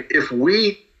 100% right. If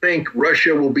we think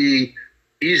Russia will be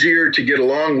easier to get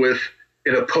along with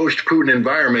in a post-Putin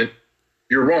environment,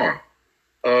 you're wrong.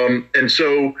 And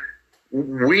so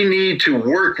we need to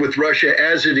work with Russia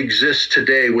as it exists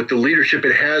today, with the leadership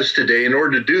it has today. In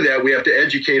order to do that, we have to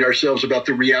educate ourselves about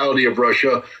the reality of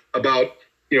Russia, about,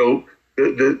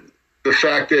 the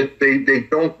fact that they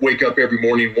don't wake up every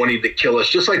morning wanting to kill us,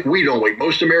 just like we don't wake.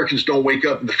 Most Americans don't wake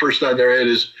up and the first thought in their head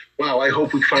is, wow, I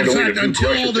hope we find a way to beat until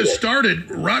Russia all this today. started,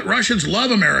 Russians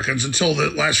love Americans until the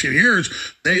last few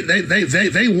years. They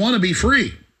want to be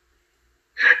free.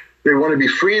 They want to be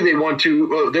free. They want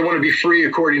to be free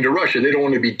according to Russia. They don't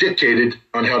want to be dictated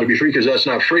on how to be free, because that's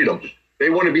not freedom.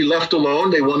 They want to be left alone.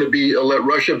 They want to be let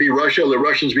Russia be Russia, let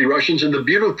Russians be Russians. And the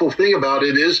beautiful thing about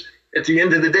it is, at the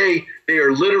end of the day, they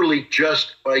are literally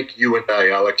just like you and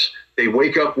I, Alex. They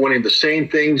wake up wanting the same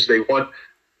things. They want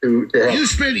to have. You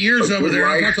spent years over there.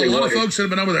 I've talked to a lot of folks that have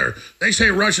been over there. They say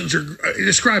Russians are,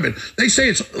 describe it. They say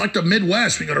it's like the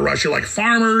Midwest when you go to Russia, like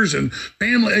farmers and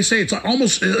family. They say it's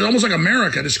almost like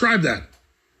America. Describe that.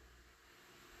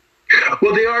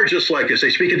 Well, they are just like us.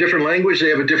 They speak a different language. They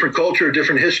have a different culture, a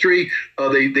different history.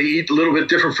 They eat a little bit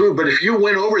different food. But if you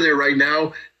went over there right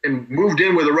now and moved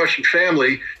in with a Russian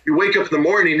family, you wake up in the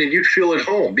morning and you'd feel at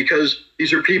home, because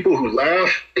these are people who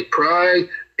laugh, they cry,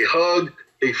 they hug,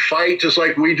 they fight just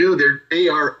like we do. They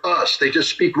are us. They just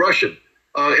speak Russian.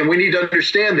 And we need to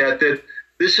understand that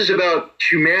this is about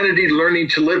humanity learning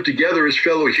to live together as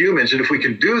fellow humans. And if we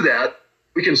can do that,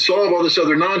 we can solve all this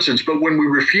other nonsense. But when we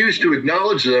refuse to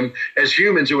acknowledge them as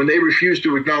humans, and when they refuse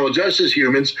to acknowledge us as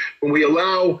humans, when we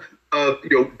allow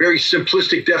very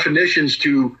simplistic definitions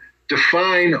to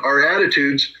define our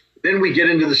attitudes, then we get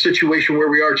into the situation where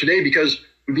we are today, because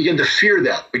we begin to fear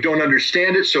that. We don't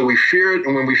understand it, so we fear it.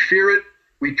 And when we fear it,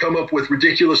 we come up with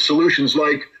ridiculous solutions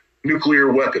like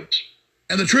nuclear weapons.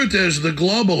 And the truth is, the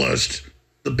globalists,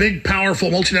 the big, powerful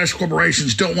multinational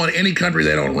corporations, don't want any country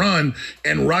they don't run,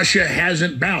 and Russia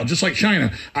hasn't bowed, just like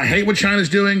China. I hate what China's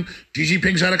doing. Xi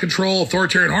Jinping's out of control,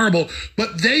 authoritarian, horrible,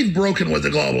 but they've broken with the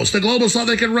globalists. The globalists thought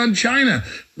they could run China.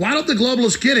 Why don't the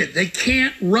globalists get it? They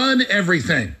can't run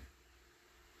everything.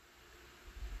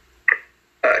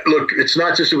 Look, it's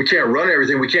not just that we can't run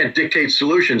everything. We can't dictate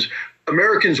solutions.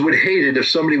 Americans would hate it if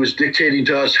somebody was dictating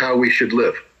to us how we should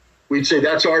live. We'd say,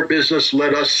 that's our business.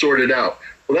 Let us sort it out.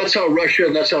 Well, that's how Russia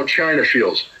and that's how China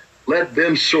feels. Let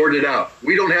them sort it out.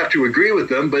 We don't have to agree with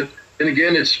them, but then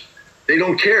again, they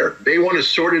don't care. They want to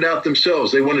sort it out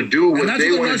themselves. They want to do what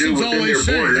they want to do within their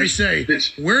borders. They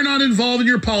say, we're not involved in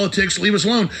your politics. Leave us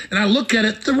alone. And I look at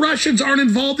it, the Russians aren't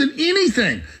involved in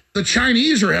anything. The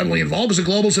Chinese are heavily involved because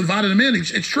the globalists invited them in.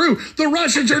 It's true. The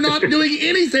Russians are not doing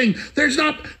anything.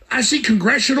 I see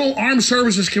Congressional Armed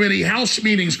Services Committee House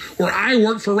meetings where I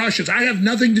work for Russians. I have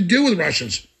nothing to do with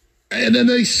Russians. And then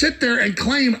they sit there and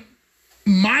claim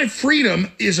my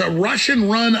freedom is a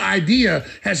Russian-run idea,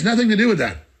 has nothing to do with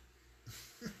that.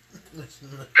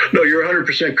 No, you're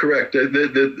 100% correct.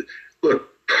 Look,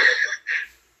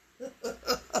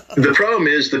 the problem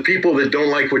is the people that don't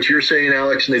like what you're saying,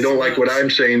 Alex, and they don't like what I'm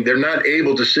saying, they're not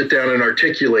able to sit down and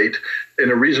articulate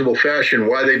in a reasonable fashion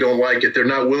why they don't like it. They're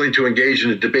not willing to engage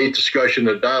in a debate, discussion,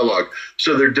 a dialogue.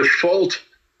 So their default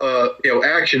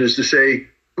action is to say,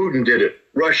 Putin did it.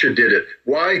 Russia did it.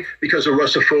 Why? Because of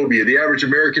Russophobia. The average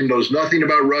American knows nothing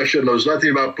about Russia, knows nothing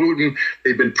about Putin.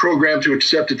 They've been programmed to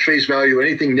accept at face value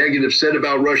anything negative said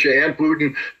about Russia and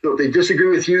Putin. So if they disagree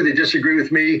with you, they disagree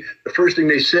with me. The first thing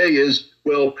they say is,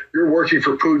 well, you're working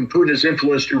for Putin. Putin has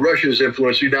influenced you. Russia has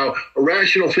influenced you. Now, a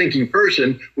rational thinking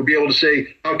person would be able to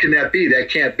say, how can that be? That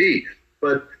can't be.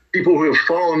 But people who have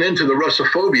fallen into the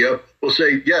Russophobia will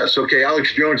say, yes, okay,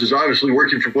 Alex Jones is obviously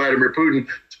working for Vladimir Putin.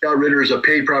 Scott Ritter is a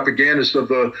paid propagandist of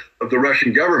the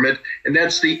Russian government, and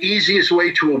that's the easiest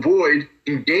way to avoid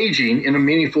engaging in a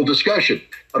meaningful discussion.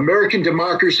 American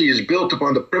democracy is built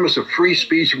upon the premise of free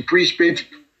speech, and free speech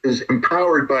is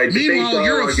empowered by debate,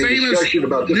 dialogue, and discussion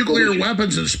about nuclear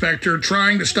weapons inspector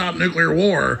trying to stop nuclear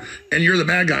war, and you're the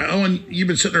bad guy. Owen, you've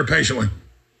been sitting there patiently.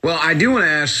 Well, I do want to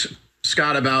ask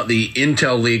Scott about the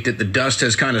intel leak that the dust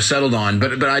has kind of settled on.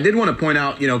 But I did want to point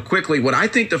out, quickly, what I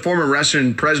think the former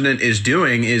Russian president is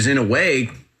doing is, in a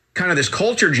way, kind of this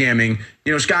culture jamming.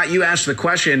 You know, Scott, you asked the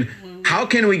question, how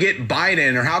can we get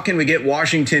Biden or how can we get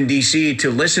Washington, D.C. to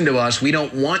listen to us? We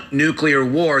don't want nuclear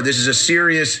war. This is a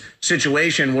serious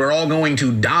situation. We're all going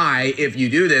to die if you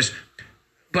do this.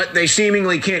 But they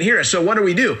seemingly can't hear us. So what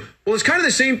do? Well, it's kind of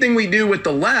the same thing we do with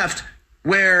the left,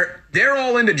 where they're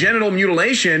all into genital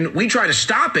mutilation. We try to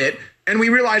stop it, and we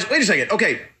realize, wait a second,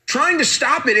 okay, trying to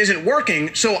stop it isn't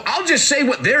working, so I'll just say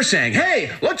what they're saying.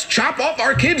 Hey, let's chop off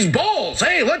our kids' balls.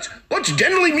 Hey, let's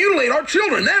genitally mutilate our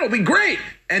children. That'll be great.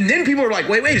 And then people are like,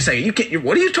 wait a second,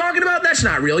 what are you talking about? That's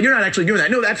not real. You're not actually doing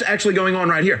that. No, that's actually going on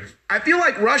right here. I feel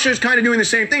like Russia's kind of doing the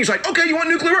same thing. It's like, okay, you want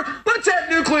nuclear war? Let's have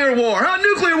nuclear war. Huh?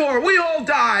 Nuclear war. We all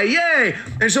die. Yay.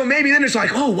 And so maybe then it's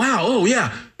like, oh, wow. Oh,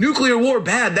 yeah. Nuclear war,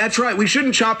 bad. That's right. We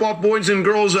shouldn't chop off boys and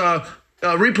girls'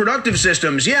 reproductive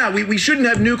systems. Yeah, we shouldn't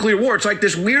have nuclear war. It's like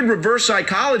this weird reverse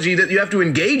psychology that you have to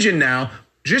engage in now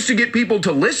just to get people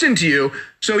to listen to you.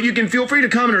 So you can feel free to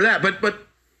comment on that. But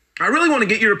I really want to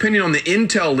get your opinion on the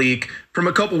intel leak from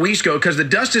a couple weeks ago, because the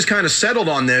dust has kind of settled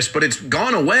on this, but it's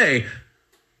gone away.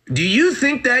 Do you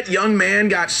think that young man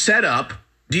got set up?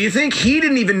 Do you think he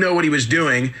didn't even know what he was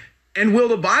doing? And will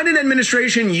the Biden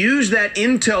administration use that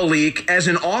intel leak as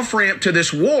an off-ramp to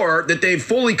this war that they've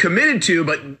fully committed to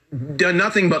but done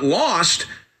nothing but lost?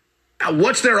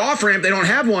 What's their off-ramp? They don't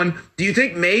have one. Do you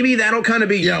think maybe that'll kind of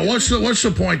be... Yeah, what's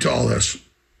the point to all this?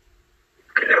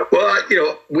 Well,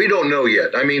 we don't know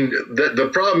yet. I mean, the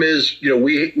problem is,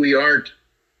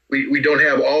 we don't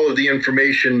have all of the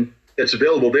information that's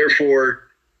available. Therefore,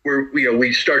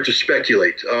 we start to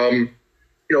speculate. On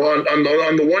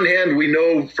the one hand, we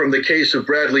know from the case of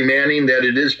Bradley Manning that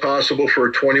it is possible for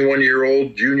a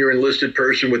 21-year-old junior enlisted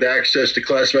person with access to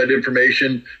classified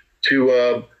information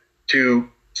to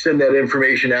send that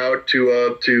information out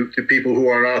to people who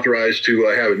aren't authorized to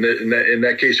have it. In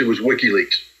that case, it was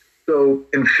WikiLeaks. So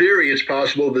in theory, it's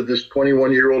possible that this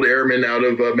 21-year-old airman out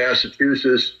of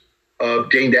Massachusetts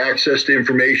gained access to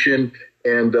information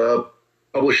and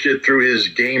published it through his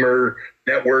gamer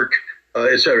network,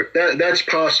 et cetera. That's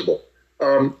possible.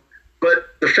 But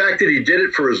the fact that he did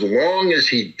it for as long as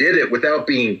he did it without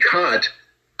being caught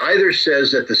either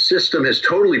says that the system has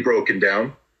totally broken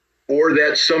down or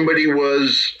that somebody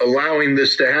was allowing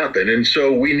this to happen. And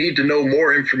so we need to know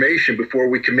more information before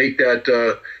we can make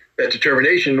that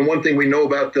determination. And one thing we know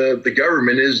about the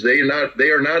government is they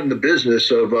are not in the business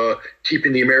of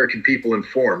keeping the American people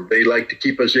informed. They like to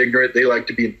keep us ignorant. They like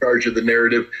to be in charge of the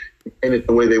narrative and it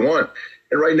the way they want.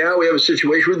 And right now we have a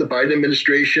situation where the Biden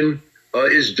administration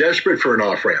is desperate for an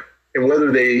off-ramp. And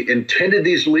whether they intended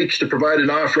these leaks to provide an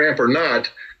off-ramp or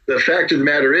not, the fact of the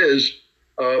matter is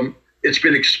it's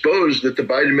been exposed that the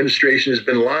Biden administration has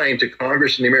been lying to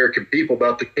Congress and the American people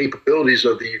about the capabilities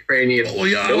of the Ukrainian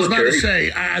military. I was about to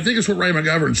say, I think it's what Ray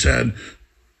McGovern said.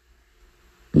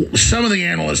 Some of the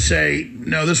analysts say,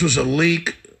 no, this was a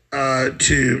leak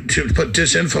to put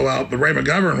disinfo out. But Ray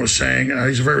McGovern was saying,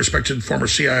 he's a very respected former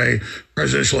CIA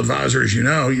presidential advisor, as you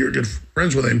know. You're good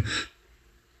friends with him.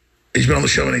 He's been on the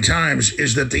show many times,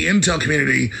 is that the intel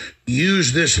community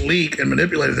used this leak and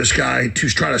manipulated this guy to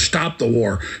try to stop the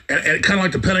war. And kind of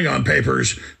like the Pentagon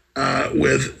Papers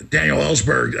with Daniel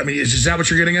Ellsberg. I mean, is that what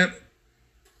you're getting at?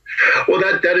 Well,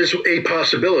 that is a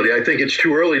possibility. I think it's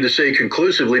too early to say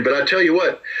conclusively, but I tell you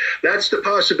what, that's the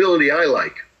possibility I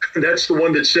like. That's the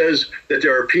one that says that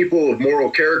there are people of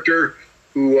moral character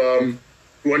who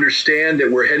understand that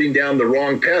we're heading down the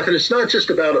wrong path. And it's not just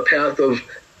about a path of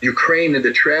Ukraine and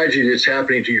the tragedy that's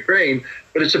happening to Ukraine,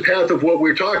 but it's a path of what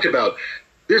we're talking about.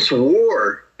 This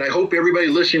war, and I hope everybody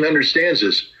listening understands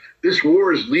this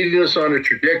war is leading us on a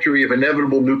trajectory of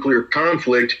inevitable nuclear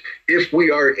conflict if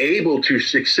we are able to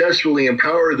successfully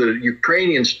empower the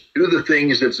Ukrainians to do the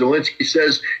things that Zelensky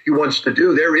says he wants to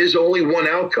do. There is only one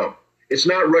outcome. It's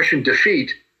not Russian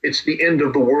defeat. It's the end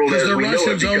of the world as we know it. The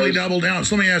Russians only double down.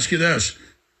 So let me ask you this.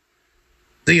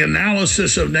 The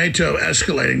analysis of NATO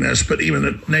escalating this, but even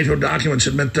the NATO documents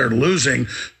admit they're losing,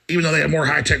 even though they have more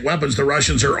high-tech weapons. The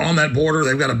Russians are on that border.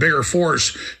 They've got a bigger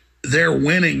force. They're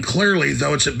winning clearly,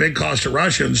 though it's at big cost to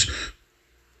Russians.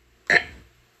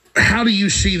 How do you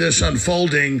see this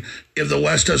unfolding if the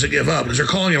West doesn't give up? Because they're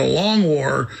calling it a long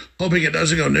war, hoping it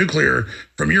doesn't go nuclear.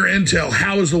 From your intel,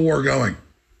 how is the war going?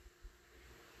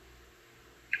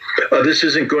 This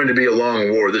isn't going to be a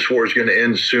long war. This war is going to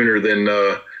end sooner than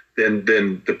the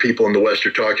people in the West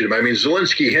are talking about. I mean,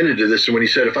 Zelensky hinted to this when he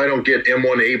said, if I don't get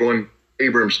M1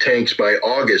 Abrams tanks by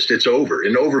August, it's over.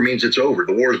 And over means it's over.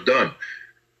 The war's done.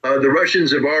 The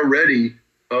Russians have already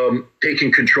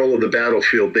taken control of the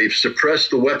battlefield. They've suppressed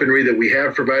the weaponry that we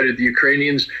have provided the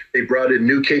Ukrainians. They brought in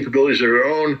new capabilities of their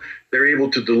own. They're able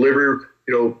to deliver,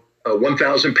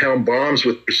 1,000-pound bombs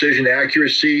with precision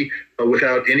accuracy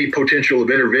without any potential of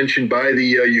intervention by the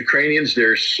Ukrainians.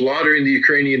 They're slaughtering the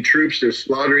Ukrainian troops. They're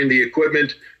slaughtering the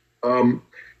equipment.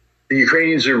 The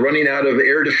Ukrainians are running out of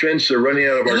air defense. They're running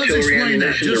out of artillery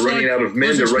ammunition. They're running out of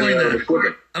men. They're running out of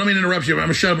equipment. I don't mean to interrupt you, but I'm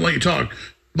going to shut up and let you talk.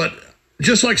 But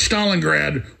just like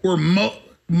Stalingrad, where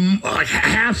like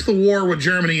half the war with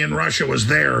Germany and Russia was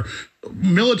there,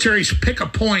 militaries pick a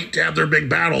point to have their big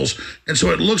battles. And so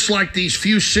it looks like these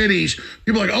few cities,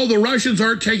 people are like, oh, the Russians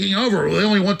aren't taking over. Well, they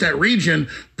only want that region.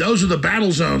 Those are the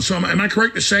battle zones. So am I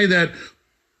correct to say that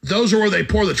those are where they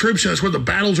pour the troops in? That's where the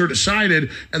battles are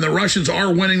decided, and the Russians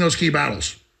are winning those key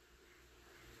battles?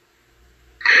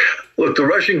 Look, the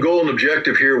Russian goal and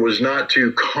objective here was not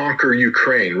to conquer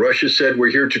Ukraine. Russia said we're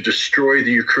here to destroy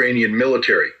the Ukrainian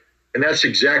military. And that's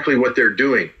exactly what they're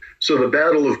doing. So the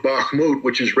Battle of Bakhmut,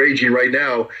 which is raging right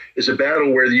now, is a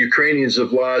battle where the Ukrainians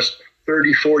have lost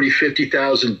 30, 40,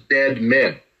 50,000 dead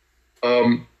men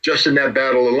just in that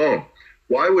battle alone.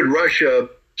 Why would Russia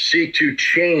seek to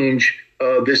change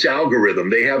this algorithm?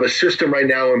 They have a system right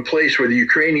now in place where the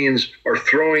Ukrainians are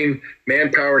throwing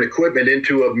manpower and equipment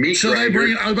into a meat grinder. So they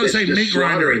bring, I was about to say meat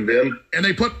grinder, them. And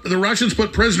the Russians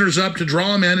put prisoners up to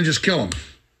draw them in and just kill them.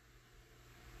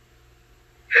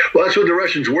 Well, that's what the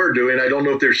Russians were doing. I don't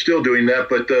know if they're still doing that,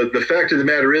 but the fact of the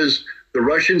matter is the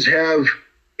Russians have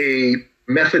a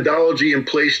methodology in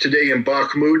place today in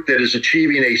Bakhmut that is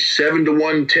achieving a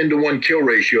 7-to-1, 10-to-1 kill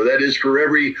ratio. That is, for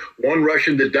every one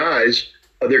Russian that dies,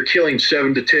 they're killing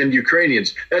 7 to 10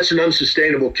 Ukrainians. That's an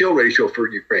unsustainable kill ratio for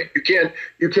Ukraine. You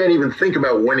can't even think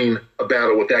about winning a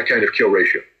battle with that kind of kill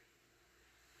ratio.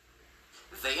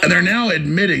 And they're now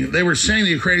admitting, they were saying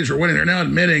the Ukrainians were winning. They're now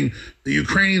admitting the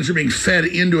Ukrainians are being fed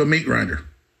into a meat grinder.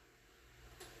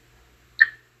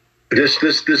 This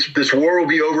war will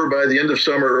be over by the end of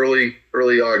summer, early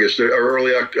August, or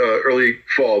early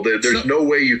fall. There's no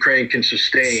way Ukraine can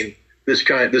sustain this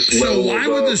level. So why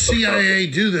would the CIA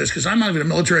do this? Because I'm not even a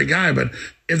military guy, but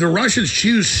if the Russians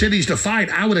choose cities to fight,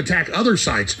 I would attack other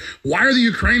sites. Why are the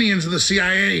Ukrainians and the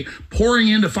CIA pouring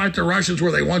in to fight the Russians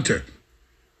where they want to?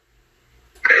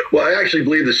 Well, I actually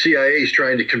believe the CIA is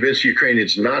trying to convince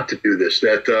Ukrainians not to do this,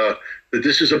 that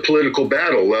this is a political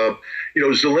battle.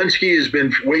 Zelensky has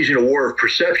been waging a war of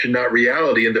perception, not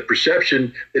reality. And the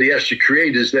perception that he has to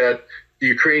create is that the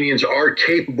Ukrainians are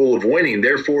capable of winning.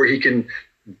 Therefore, he can,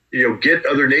 get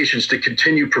other nations to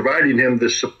continue providing him the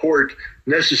support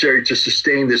necessary to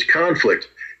sustain this conflict.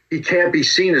 He can't be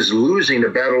seen as losing a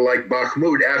battle like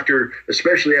Bakhmut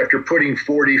especially after putting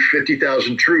 40,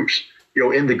 50,000 troops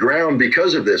in the ground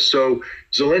because of this. So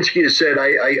Zelensky has said,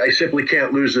 I simply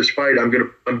can't lose this fight.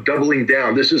 I'm doubling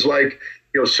down. This is like,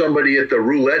 somebody at the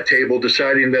roulette table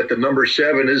deciding that the number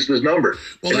 7 is the number.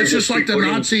 Well, that's just like the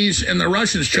Nazis and the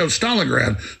Russians chose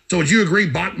Stalingrad. So would you agree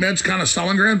Bakhmut's kind of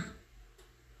Stalingrad?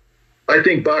 I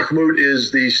think Bakhmut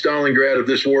is the Stalingrad of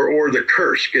this war, or the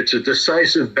Kursk. It's a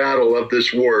decisive battle of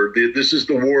this war. This is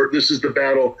the war. This is the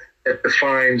battle that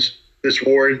defines this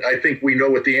war. And I think we know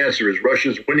what the answer is.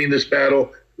 Russia's winning this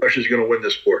battle. Russia's going to win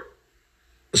this war.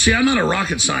 See, I'm not a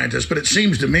rocket scientist, but it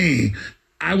seems to me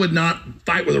I would not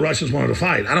fight where the Russians wanted to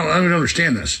fight. I don't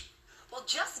understand this. Well,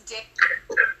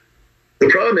 The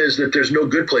problem is that there's no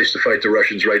good place to fight the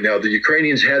Russians right now. The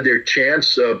Ukrainians had their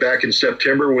chance back in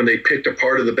September when they picked a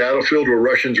part of the battlefield where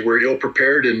Russians were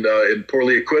ill-prepared and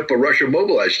poorly equipped, but Russia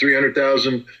mobilized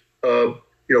 300,000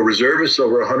 reservists,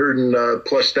 over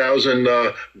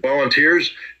 100,000+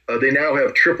 volunteers. They now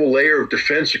have triple layer of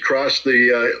defense across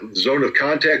the zone of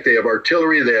contact. They have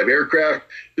artillery. They have aircraft.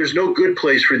 There's no good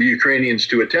place for the Ukrainians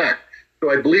to attack.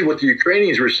 So I believe what the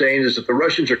Ukrainians were saying is that the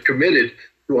Russians are committed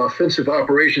to offensive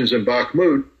operations in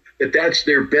Bakhmut, that's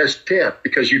their best chance,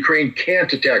 because Ukraine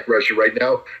can't attack Russia right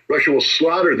now. Russia will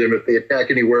slaughter them if they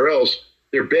attack anywhere else.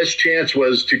 Their best chance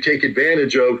was to take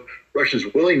advantage of Russia's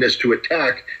willingness to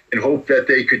attack and hope that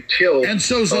they could kill. And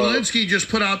so Zelensky just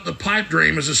put out the pipe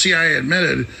dream, as the CIA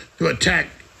admitted, to attack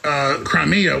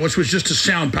Crimea, which was just to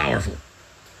sound powerful.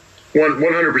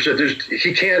 100%.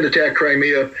 He can't attack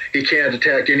Crimea. He can't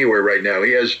attack anywhere right now.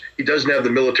 He doesn't have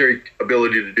the military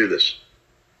ability to do this.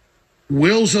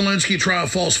 Will Zelensky try a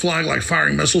false flag like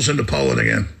firing missiles into Poland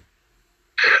again?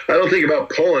 I don't think about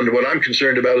Poland. What I'm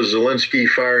concerned about is Zelensky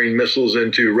firing missiles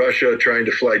into Russia, trying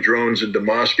to fly drones into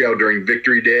Moscow during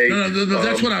Victory Day. No,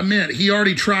 that's what I meant. He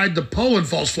already tried the Poland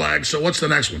false flag, so what's the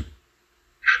next one?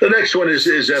 The next one is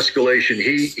escalation.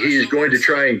 He is going to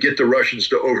try and get the Russians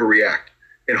to overreact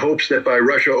in hopes that by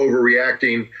Russia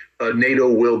overreacting, NATO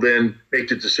will then make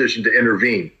the decision to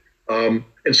intervene. And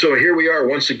so here we are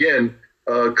once again.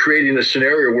 creating a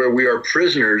scenario where we are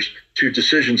prisoners to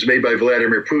decisions made by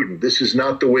Vladimir Putin. This is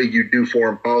not the way you do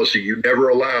foreign policy. You never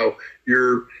allow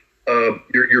your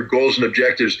goals and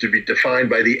objectives to be defined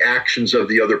by the actions of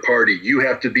the other party. You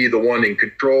have to be the one in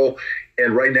control.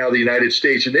 And right now, the United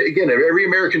States, and again, every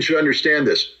American should understand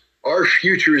this. Our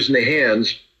future is in the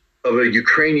hands of a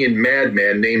Ukrainian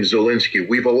madman named Zelensky.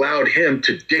 We've allowed him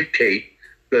to dictate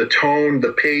the tone,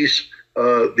 the pace,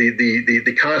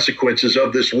 the consequences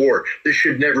of this war. This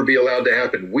should never be allowed to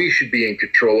happen. We should be in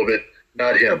control of it,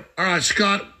 not him. All right,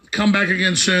 Scott, come back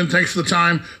again soon. Thanks for the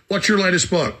time. What's your latest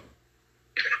book?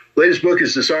 Latest book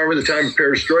is Disarmament: The Time of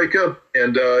Perestroika,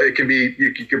 and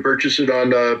you can purchase it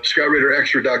on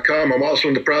ScottRitterExtra.com. I'm also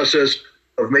in the process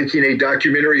of making a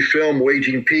documentary film,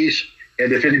 Waging Peace,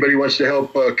 and if anybody wants to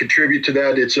help contribute to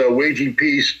that, it's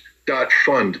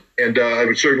wagingpeace.fund, and I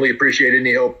would certainly appreciate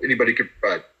any help anybody can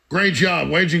provide. Great job,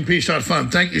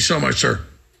 wagingpeace.fund. Thank you so much, sir.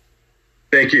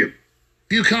 Thank you. A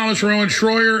few comments from Owen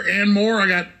Schroyer and more. I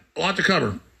got a lot to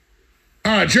cover.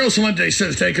 All right, Joe Salente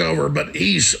says take over, but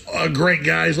he's a great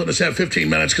guy. He's letting us have 15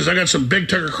 minutes because I got some big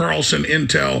Tucker Carlson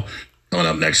intel coming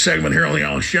up next segment here on the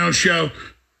Alex Jones Show.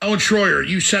 Owen Schroyer,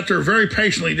 you sat there very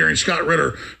patiently during Scott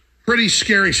Ritter. Pretty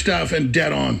scary stuff and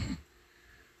dead on.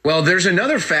 Well, there's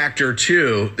another factor,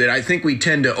 too, that I think we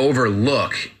tend to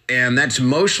overlook, and that's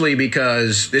mostly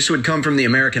because this would come from the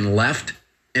American left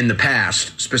in the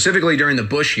past, specifically during the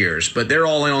Bush years, but they're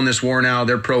all in on this war now.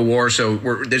 They're pro-war, so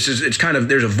there's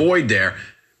a void there.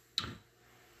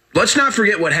 Let's not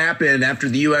forget what happened after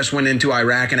the U.S. went into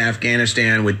Iraq and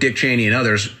Afghanistan with Dick Cheney and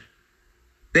others.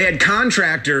 They had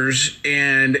contractors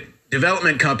and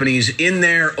development companies in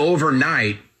there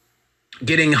overnight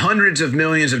getting hundreds of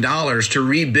millions of dollars to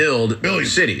rebuild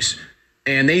cities.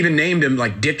 And they even named him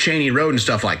like Dick Cheney Road and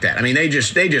stuff like that. I mean, they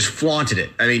just flaunted it.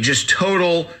 I mean, just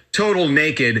total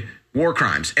naked war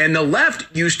crimes. And the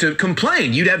left used to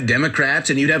complain. You'd have Democrats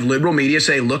and you'd have liberal media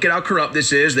say, look at how corrupt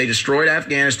this is. They destroyed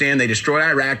Afghanistan. They destroyed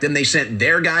Iraq. Then they sent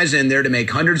their guys in there to make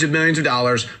hundreds of millions of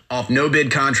dollars off no-bid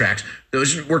contracts.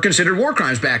 Those were considered war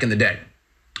crimes back in the day.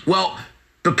 Well,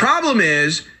 the problem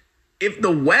is if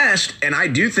the West, and I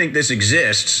do think this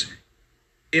exists,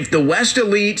 if the West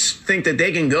elites think that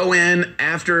they can go in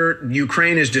after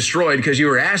Ukraine is destroyed, because you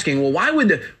were asking, well, why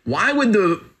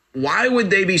would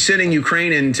they be sending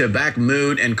Ukraine into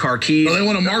Bakhmut and Kharkiv? Well, they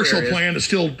want a Marshall Plan to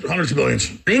steal hundreds of billions.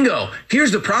 Bingo.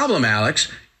 Here's the problem,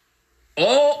 Alex.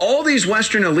 All these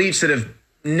Western elites that have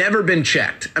never been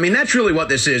checked. I mean, that's really what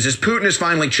this is Putin is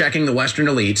finally checking the Western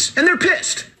elites, and they're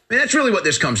pissed. I mean, that's really what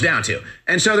this comes down to.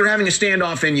 And so they're having a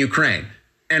standoff in Ukraine,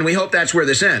 and we hope that's where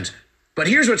this ends. But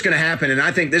here's what's going to happen, and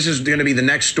I think this is going to be the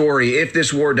next story if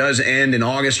this war does end in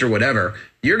August or whatever.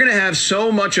 You're going to have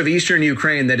so much of eastern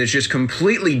Ukraine that is just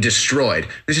completely destroyed.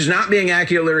 This is not being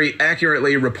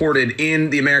accurately reported in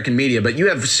the American media, but you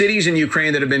have cities in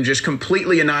Ukraine that have been just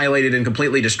completely annihilated and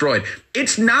completely destroyed.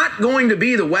 It's not going to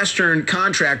be the Western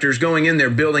contractors going in there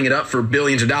building it up for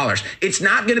billions of dollars. It's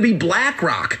not going to be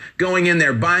BlackRock going in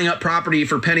there buying up property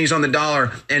for pennies on the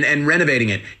dollar and renovating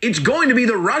it. It's going to be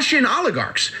the Russian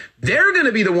oligarchs. They're going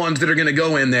to be the ones that are going to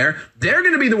go in there. They're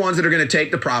going to be the ones that are going to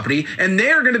take the property, and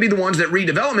they're going to be the ones that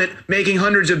redevelopment, making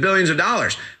hundreds of billions of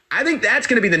dollars. I think that's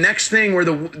going to be the next thing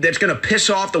that's going to piss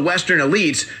off the Western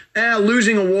elites.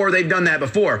 Losing a war, they've done that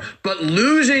before. But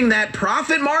losing that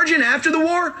profit margin after the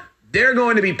war, they're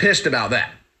going to be pissed about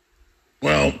that.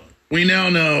 Well, we now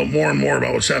know more and more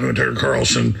about what's happening with Tucker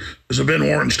Carlson. There's a Ben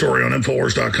Warren story on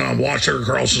Infowars.com. Watch Tucker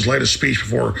Carlson's latest speech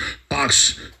before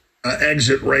Fox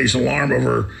exit raised alarm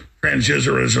over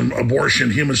transgenderism,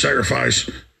 abortion, human sacrifice,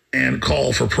 and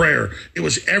call for prayer. It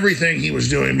was everything he was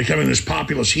doing, becoming this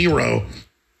populist hero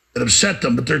that upset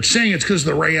them. But they're saying it's because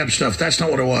of the Ray Epps stuff. That's not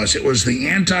what it was. It was the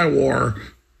anti-war,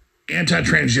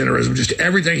 anti-transgenderism, just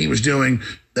everything he was doing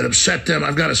that upset them.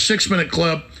 I've got a 6-minute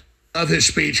clip of his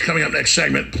speech coming up next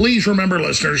segment. Please remember,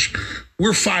 listeners,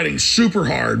 we're fighting super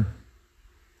hard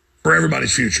for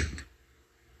everybody's future.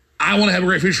 I want to have a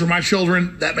great future for my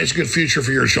children. That makes a good future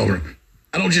for your children.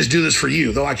 I don't just do this for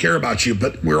you, though I care about you,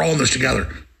 but we're all in this together.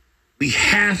 We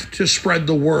have to spread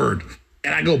the word.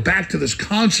 And I go back to this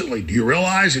constantly. Do you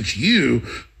realize it's you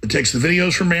that takes the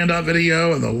videos from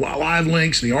Man.video and the live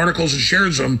links and the articles and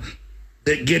shares them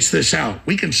that gets this out?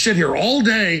 We can sit here all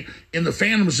day in the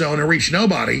phantom zone and reach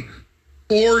nobody,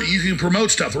 or you can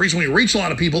promote stuff. The reason we reach a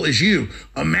lot of people is you.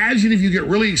 Imagine if you get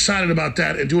really excited about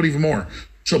that and do it even more.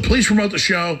 So please promote the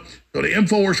show. Go to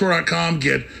InfoWarsStore.com.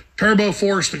 Get Turbo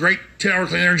Force, the great 10-hour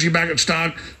clean energy back in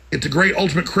stock. Get the great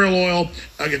Ultimate Krill Oil.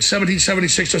 Get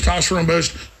 1776 testosterone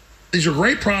boost. These are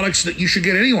great products that you should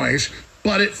get anyways,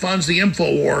 but it funds the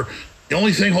InfoWar. The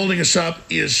only thing holding us up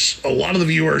is a lot of the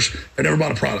viewers have never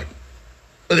bought a product.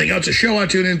 They think, oh, it's a show I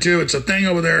tune into. It's a thing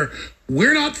over there.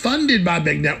 We're not funded by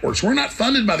big networks. We're not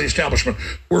funded by the establishment.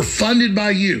 We're funded by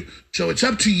you. So it's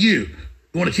up to you.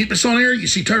 You want to keep us on air? You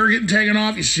see Tucker getting taken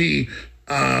off. You see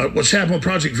what's happening with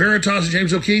Project Veritas and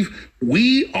James O'Keefe.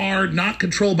 We are not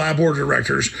controlled by a board of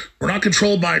directors. We're not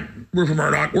controlled by Rupert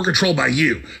Murdoch. We're controlled by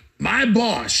you. My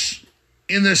boss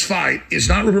in this fight is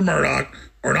not Rupert Murdoch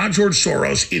or not George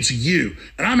Soros. It's you.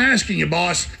 And I'm asking you,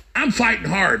 boss, I'm fighting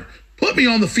hard. Put me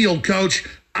on the field, coach.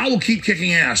 I will keep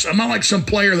kicking ass. I'm not like some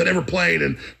player that ever played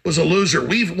and was a loser.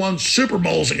 We've won Super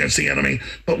Bowls against the enemy,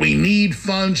 but we need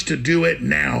funds to do it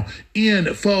now.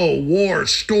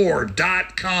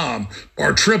 InfoWarsStore.com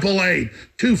or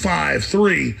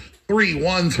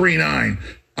 888-253-3139.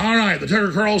 All right, the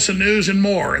Tucker Carlson news and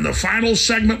more in the final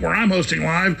segment where I'm hosting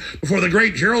live before the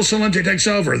great Gerald Celente takes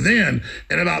over. Then,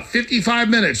 in about 55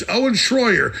 minutes, Owen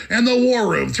Schroyer and the War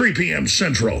Room, 3 p.m.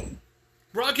 Central.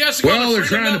 Broadcasting well, they're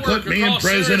trying to put me in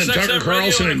prison and Tucker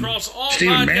Carlson and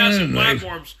Stephen Bannon, and they've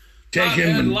taken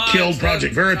and killed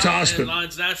Project Veritas, but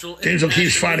James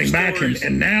O'Keefe's fighting back,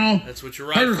 and now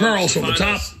Tucker Carlson, the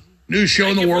top news show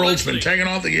in the world, has been taken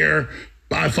off the air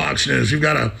by Fox News. You've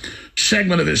got a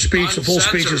segment of his speech. The full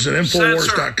speech is at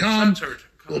Infowars.com.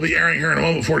 We'll be airing here in a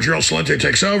moment before Gerald Celente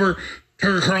takes over.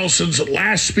 Tucker Carlson's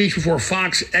last speech before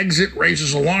Fox exit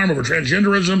raises alarm over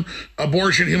transgenderism,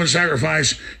 abortion, human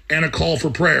sacrifice, and a call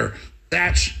for prayer.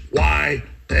 That's why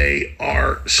they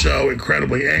are so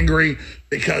incredibly angry,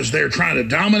 because they're trying to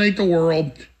dominate the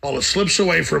world while it slips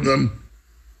away from them.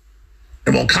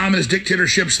 And while communist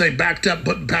dictatorships they backed up,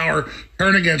 put in power,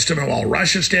 turn against them, and while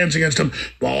Russia stands against them,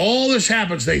 while all this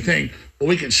happens, they think, well,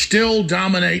 we can still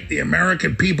dominate the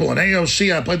American people. And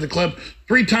AOC, I played the clip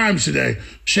 3 times today,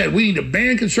 said we need to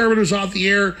ban conservatives off the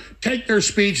air, take their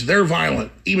speech, they're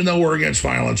violent, even though we're against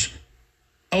violence.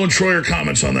 Owen Schroyer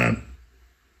comments on that.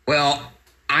 Well,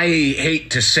 I hate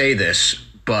to say this,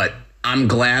 but I'm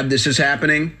glad this is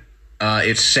happening.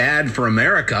 It's sad for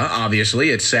America,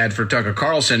 obviously. It's sad for Tucker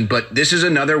Carlson, but this is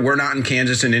another we're not in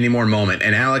Kansas in any more moment.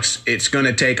 And Alex, it's going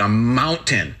to take a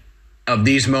mountain of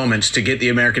these moments to get the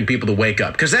American people to wake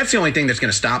up, because that's the only thing that's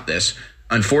going to stop this.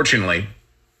 Unfortunately,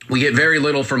 we get very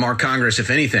little from our Congress,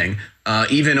 if anything.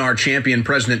 Even our champion,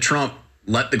 President Trump,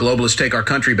 let the globalists take our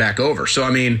country back over. So, I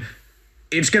mean,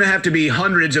 it's going to have to be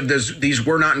hundreds of these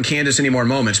we're not in Kansas anymore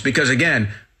moments, because, again,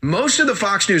 most of the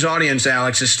Fox News audience,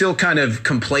 Alex, is still kind of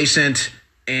complacent,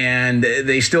 and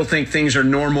they still think things are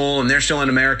normal, and they're still in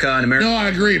America. No, I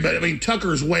agree, but, I mean,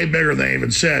 Tucker's way bigger than they even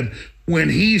said. When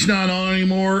he's not on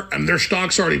anymore and their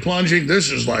stock's already plunging, this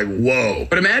is like, whoa.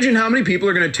 But imagine how many people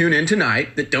are going to tune in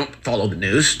tonight that don't follow the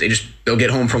news. They'll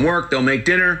get home from work, they'll make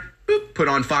dinner, put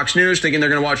on Fox News thinking they're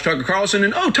going to watch Tucker Carlson,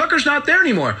 and, oh, Tucker's not there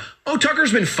anymore. Oh,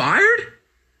 Tucker's been fired?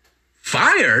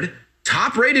 Fired?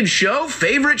 Top-rated show?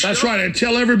 Favorite show? That's right. And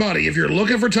tell everybody, if you're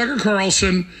looking for Tucker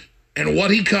Carlson and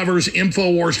what he covers,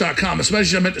 Infowars.com,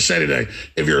 especially I meant to say today,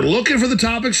 if you're looking for the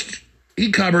topics he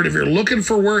covered, if you're looking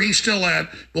for where he's still at,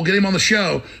 we'll get him on the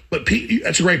show. But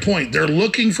that's a great point. They're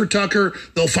looking for Tucker.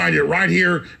 They'll find it right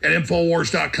here at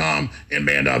Infowars.com and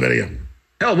Band.video.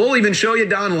 Hell, we'll even show you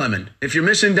Don Lemon. If you're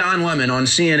missing Don Lemon on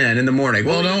CNN in the morning.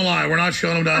 Well, don't lie. We're not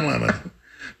showing him Don Lemon.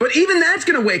 But even that's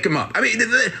going to wake him up. I mean,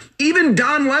 even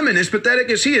Don Lemon, as pathetic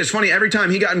as he is, funny, every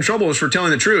time he got in trouble was for telling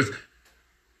the truth.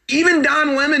 Even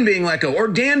Don Lemon being let go, or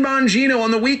Dan Bongino on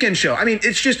the Weekend Show. I mean,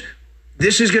 it's just...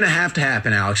 This is going to have to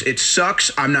happen, Alex. It sucks.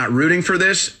 I'm not rooting for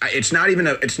this. It's not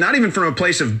even from a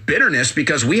place of bitterness,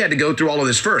 because we had to go through all of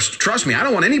this first. Trust me, I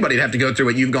don't want anybody to have to go through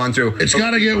what you've gone through. It's got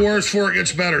to get worse before it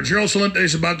gets better. Gerald Celente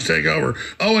is about to take over.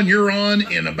 Owen, you're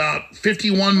on in about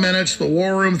 51 minutes. The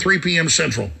War Room, 3 p.m.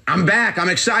 Central. I'm back. I'm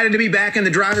excited to be back in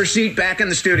the driver's seat, back in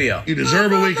the studio. You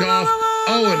deserve a week off.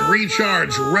 Owen,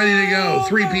 recharge, ready to go,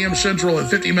 3 p.m. Central in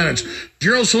 50 minutes.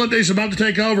 Gerald Celente is about to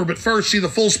take over, but first, see the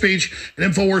full speech at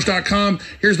Infowars.com.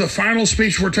 Here's the final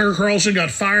speech where Tucker Carlson got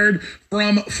fired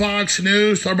from Fox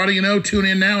News. Tell everybody you know, tune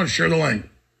in now and share the link.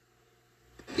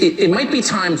 It might be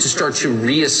time to start to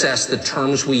reassess the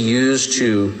terms we use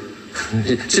to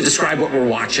describe what we're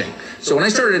watching. So when I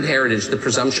started at Heritage, the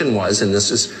presumption was, and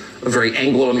this is a very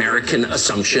Anglo-American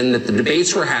assumption, that the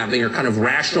debates we're having are kind of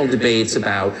rational debates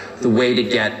about the way to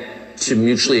get to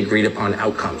mutually agreed upon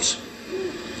outcomes.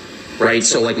 Right?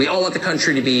 So like we all want the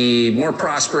country to be more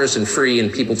prosperous and free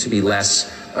and people to be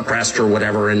less oppressed or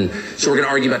whatever. And so we're going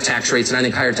to argue about tax rates. And I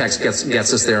think higher tax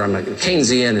gets us there. I'm like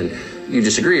Keynesian and you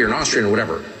disagree, you're an Austrian or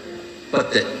whatever.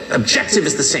 But the objective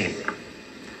is the same.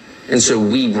 And so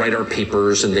we write our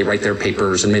papers and they write their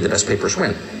papers and may the best papers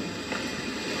win.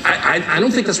 I I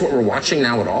don't think that's what we're watching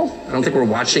now at all. I don't think we're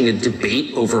watching a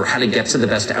debate over how to get to the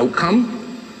best outcome.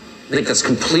 I think that's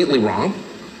completely wrong.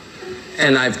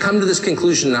 And I've come to this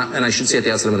conclusion, and I should say at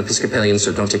the outset, I'm an Episcopalian,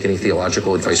 so don't take any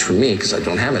theological advice from me, because I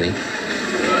don't have any.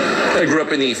 I grew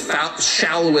up in the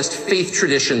shallowest faith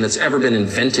tradition that's ever been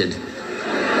invented.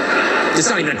 It's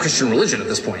not even a Christian religion at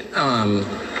this point.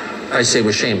 I say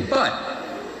with shame. But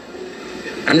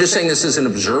I'm just saying this as an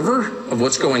observer of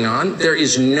what's going on. There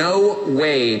is no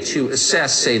way to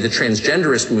assess, say, the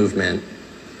transgenderist movement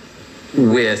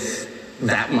with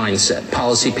that mindset.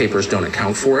 Policy papers don't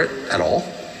account for it at all.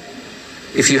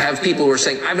 If you have people who are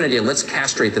saying, I have an idea, let's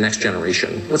castrate the next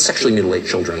generation. Let's sexually mutilate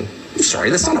children. I'm sorry,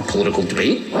 that's not a political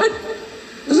debate. What? It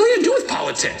has nothing to do with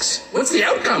politics. What's the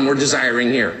outcome we're desiring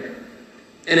here?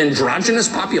 An androgynous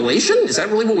population? Is that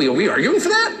really what are we arguing for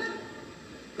that?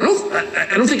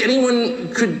 I don't think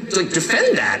anyone could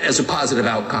defend that as a positive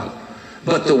outcome.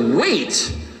 But the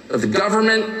weight of the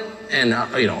government and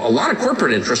a lot of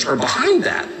corporate interests are behind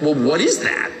that. Well, what is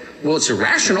that? Well, it's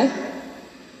irrational.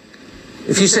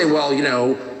 If you say, well,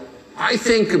 I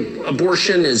think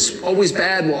abortion is always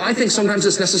bad. Well, I think sometimes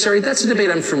it's necessary. That's a debate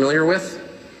I'm familiar with.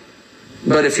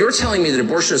 But if you're telling me that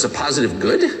abortion is a positive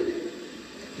good,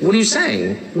 what are you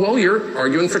saying? Well, you're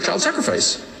arguing for child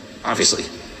sacrifice, obviously.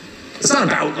 It's not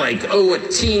about a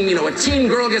teen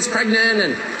girl gets pregnant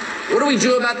and what do we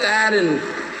do about that and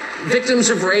victims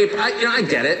of rape. I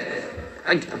get it.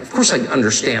 Of course I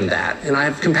understand that, and I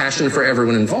have compassion for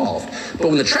everyone involved. But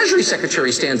when the Treasury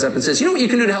Secretary stands up and says, you know what you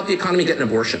can do to help the economy get an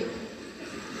abortion?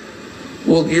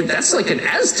 Well, that's like an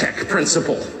Aztec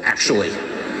principle, actually.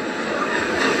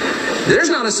 There's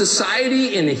not a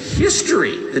society in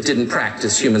history that didn't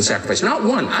practice human sacrifice. Not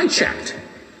one. I checked.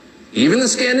 Even the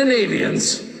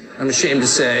Scandinavians, I'm ashamed to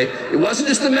say, it wasn't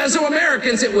just the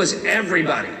Mesoamericans, it was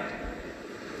everybody.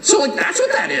 So, that's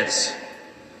what that is.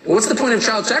 Well, what's the point of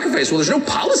child sacrifice? Well, there's no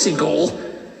policy goal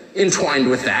entwined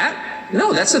with that.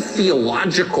 No, that's a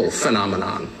theological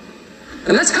phenomenon.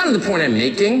 And that's kind of the point I'm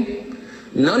making.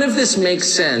 None of this makes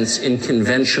sense in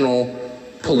conventional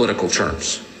political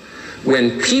terms.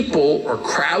 When people or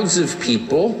crowds of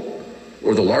people,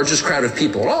 or the largest crowd of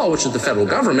people at all, which is the federal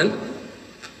government,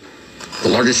 the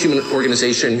largest human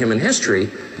organization in human history,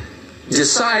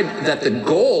 decide that the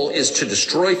goal is to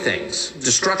destroy things,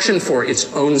 destruction for its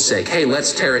own sake. Hey,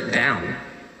 let's tear it down.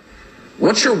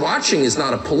 What you're watching is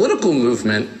not a political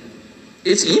movement,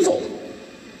 it's evil.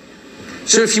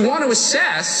 So if you want to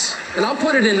assess, and I'll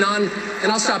put it in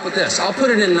and I'll stop with this. I'll put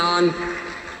it in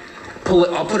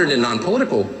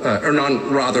non-political, or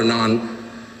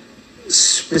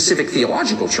non-specific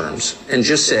theological terms, and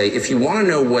just say, if you want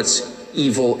to know what's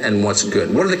evil and what's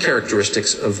good, what are the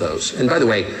characteristics of those? And by the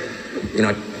way,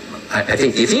 I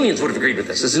think the Athenians would have agreed with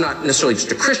this. This is not necessarily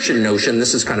just a Christian notion.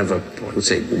 This is kind of a, I would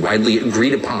say, widely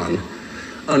agreed upon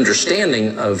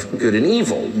understanding of good and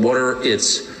evil. What are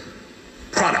its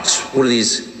products? What do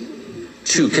these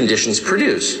two conditions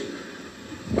produce?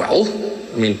 Well,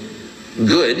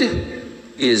 good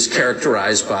is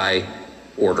characterized by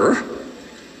order,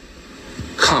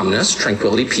 calmness,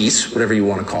 tranquility, peace, whatever you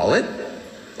want to call it,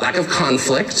 lack of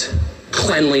conflict,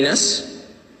 cleanliness.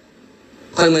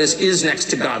 Cleanliness is next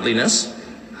to godliness.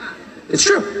 It's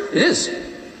true. It is.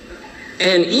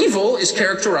 And evil is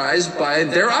characterized by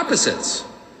their opposites.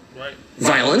 Right.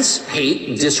 Violence,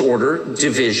 hate, disorder,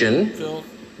 division, filth,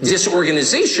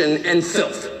 disorganization, and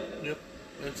filth. Yep,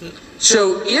 that's it.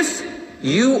 So if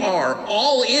you are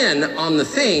all in on the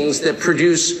things that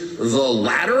produce the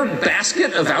latter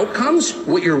basket of outcomes,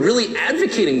 what you're really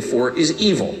advocating for is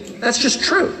evil. That's just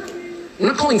true. I'm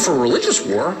not calling for religious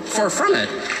war, far from it.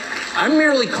 I'm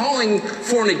merely calling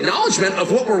for an acknowledgement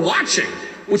of what we're watching,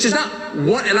 which is not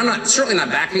one, and I'm certainly not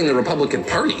backing the Republican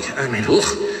Party. I'm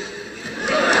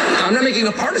not making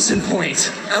a partisan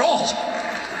point at all.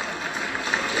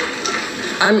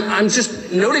 I'm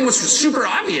just noting what's super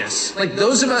obvious.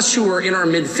 Those of us who are in our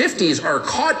mid-50s are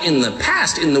caught in the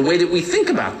past in the way that we think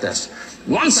about this.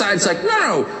 One side's like,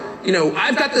 no,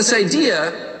 I've got this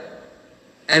idea,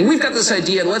 and we've got this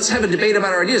idea, and let's have a debate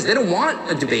about our ideas. They don't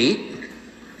want a debate.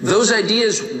 Those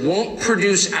ideas won't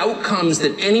produce outcomes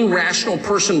that any rational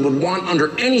person would want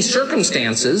under any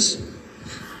circumstances.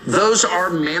 Those are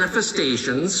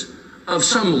manifestations of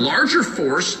some larger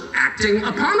force acting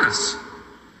upon us.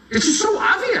 It's just so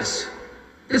obvious.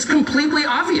 It's completely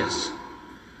obvious.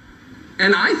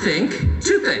 And I think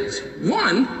two things.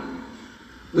 One,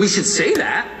 we should say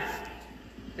that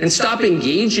and stop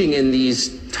engaging in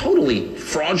these totally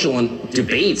fraudulent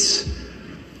debates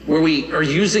where we are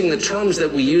using the terms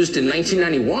that we used in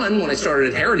 1991 when I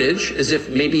started at Heritage, as if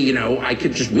maybe, I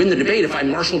could just win the debate if I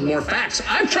marshaled more facts.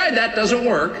 I've tried that, doesn't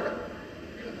work.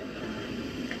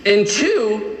 And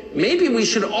two, maybe we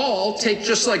should all take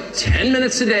just like 10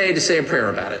 minutes a day to say a prayer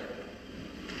about it.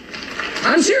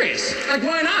 I'm serious. Like,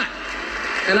 why not?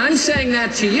 And I'm saying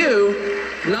that to you,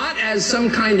 not as some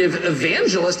kind of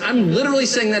evangelist. I'm literally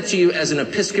saying that to you as an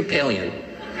Episcopalian.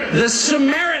 The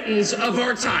Samaritans of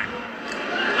our time.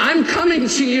 I'm coming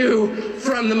to you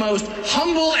from the most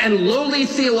humble and lowly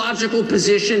theological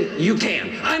position you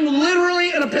can. I'm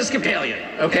literally an Episcopalian,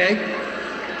 okay?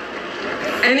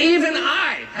 And even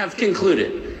I have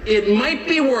concluded it might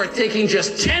be worth taking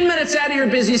just 10 minutes out of your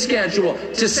busy schedule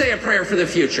to say a prayer for the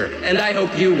future, and I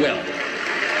hope you will.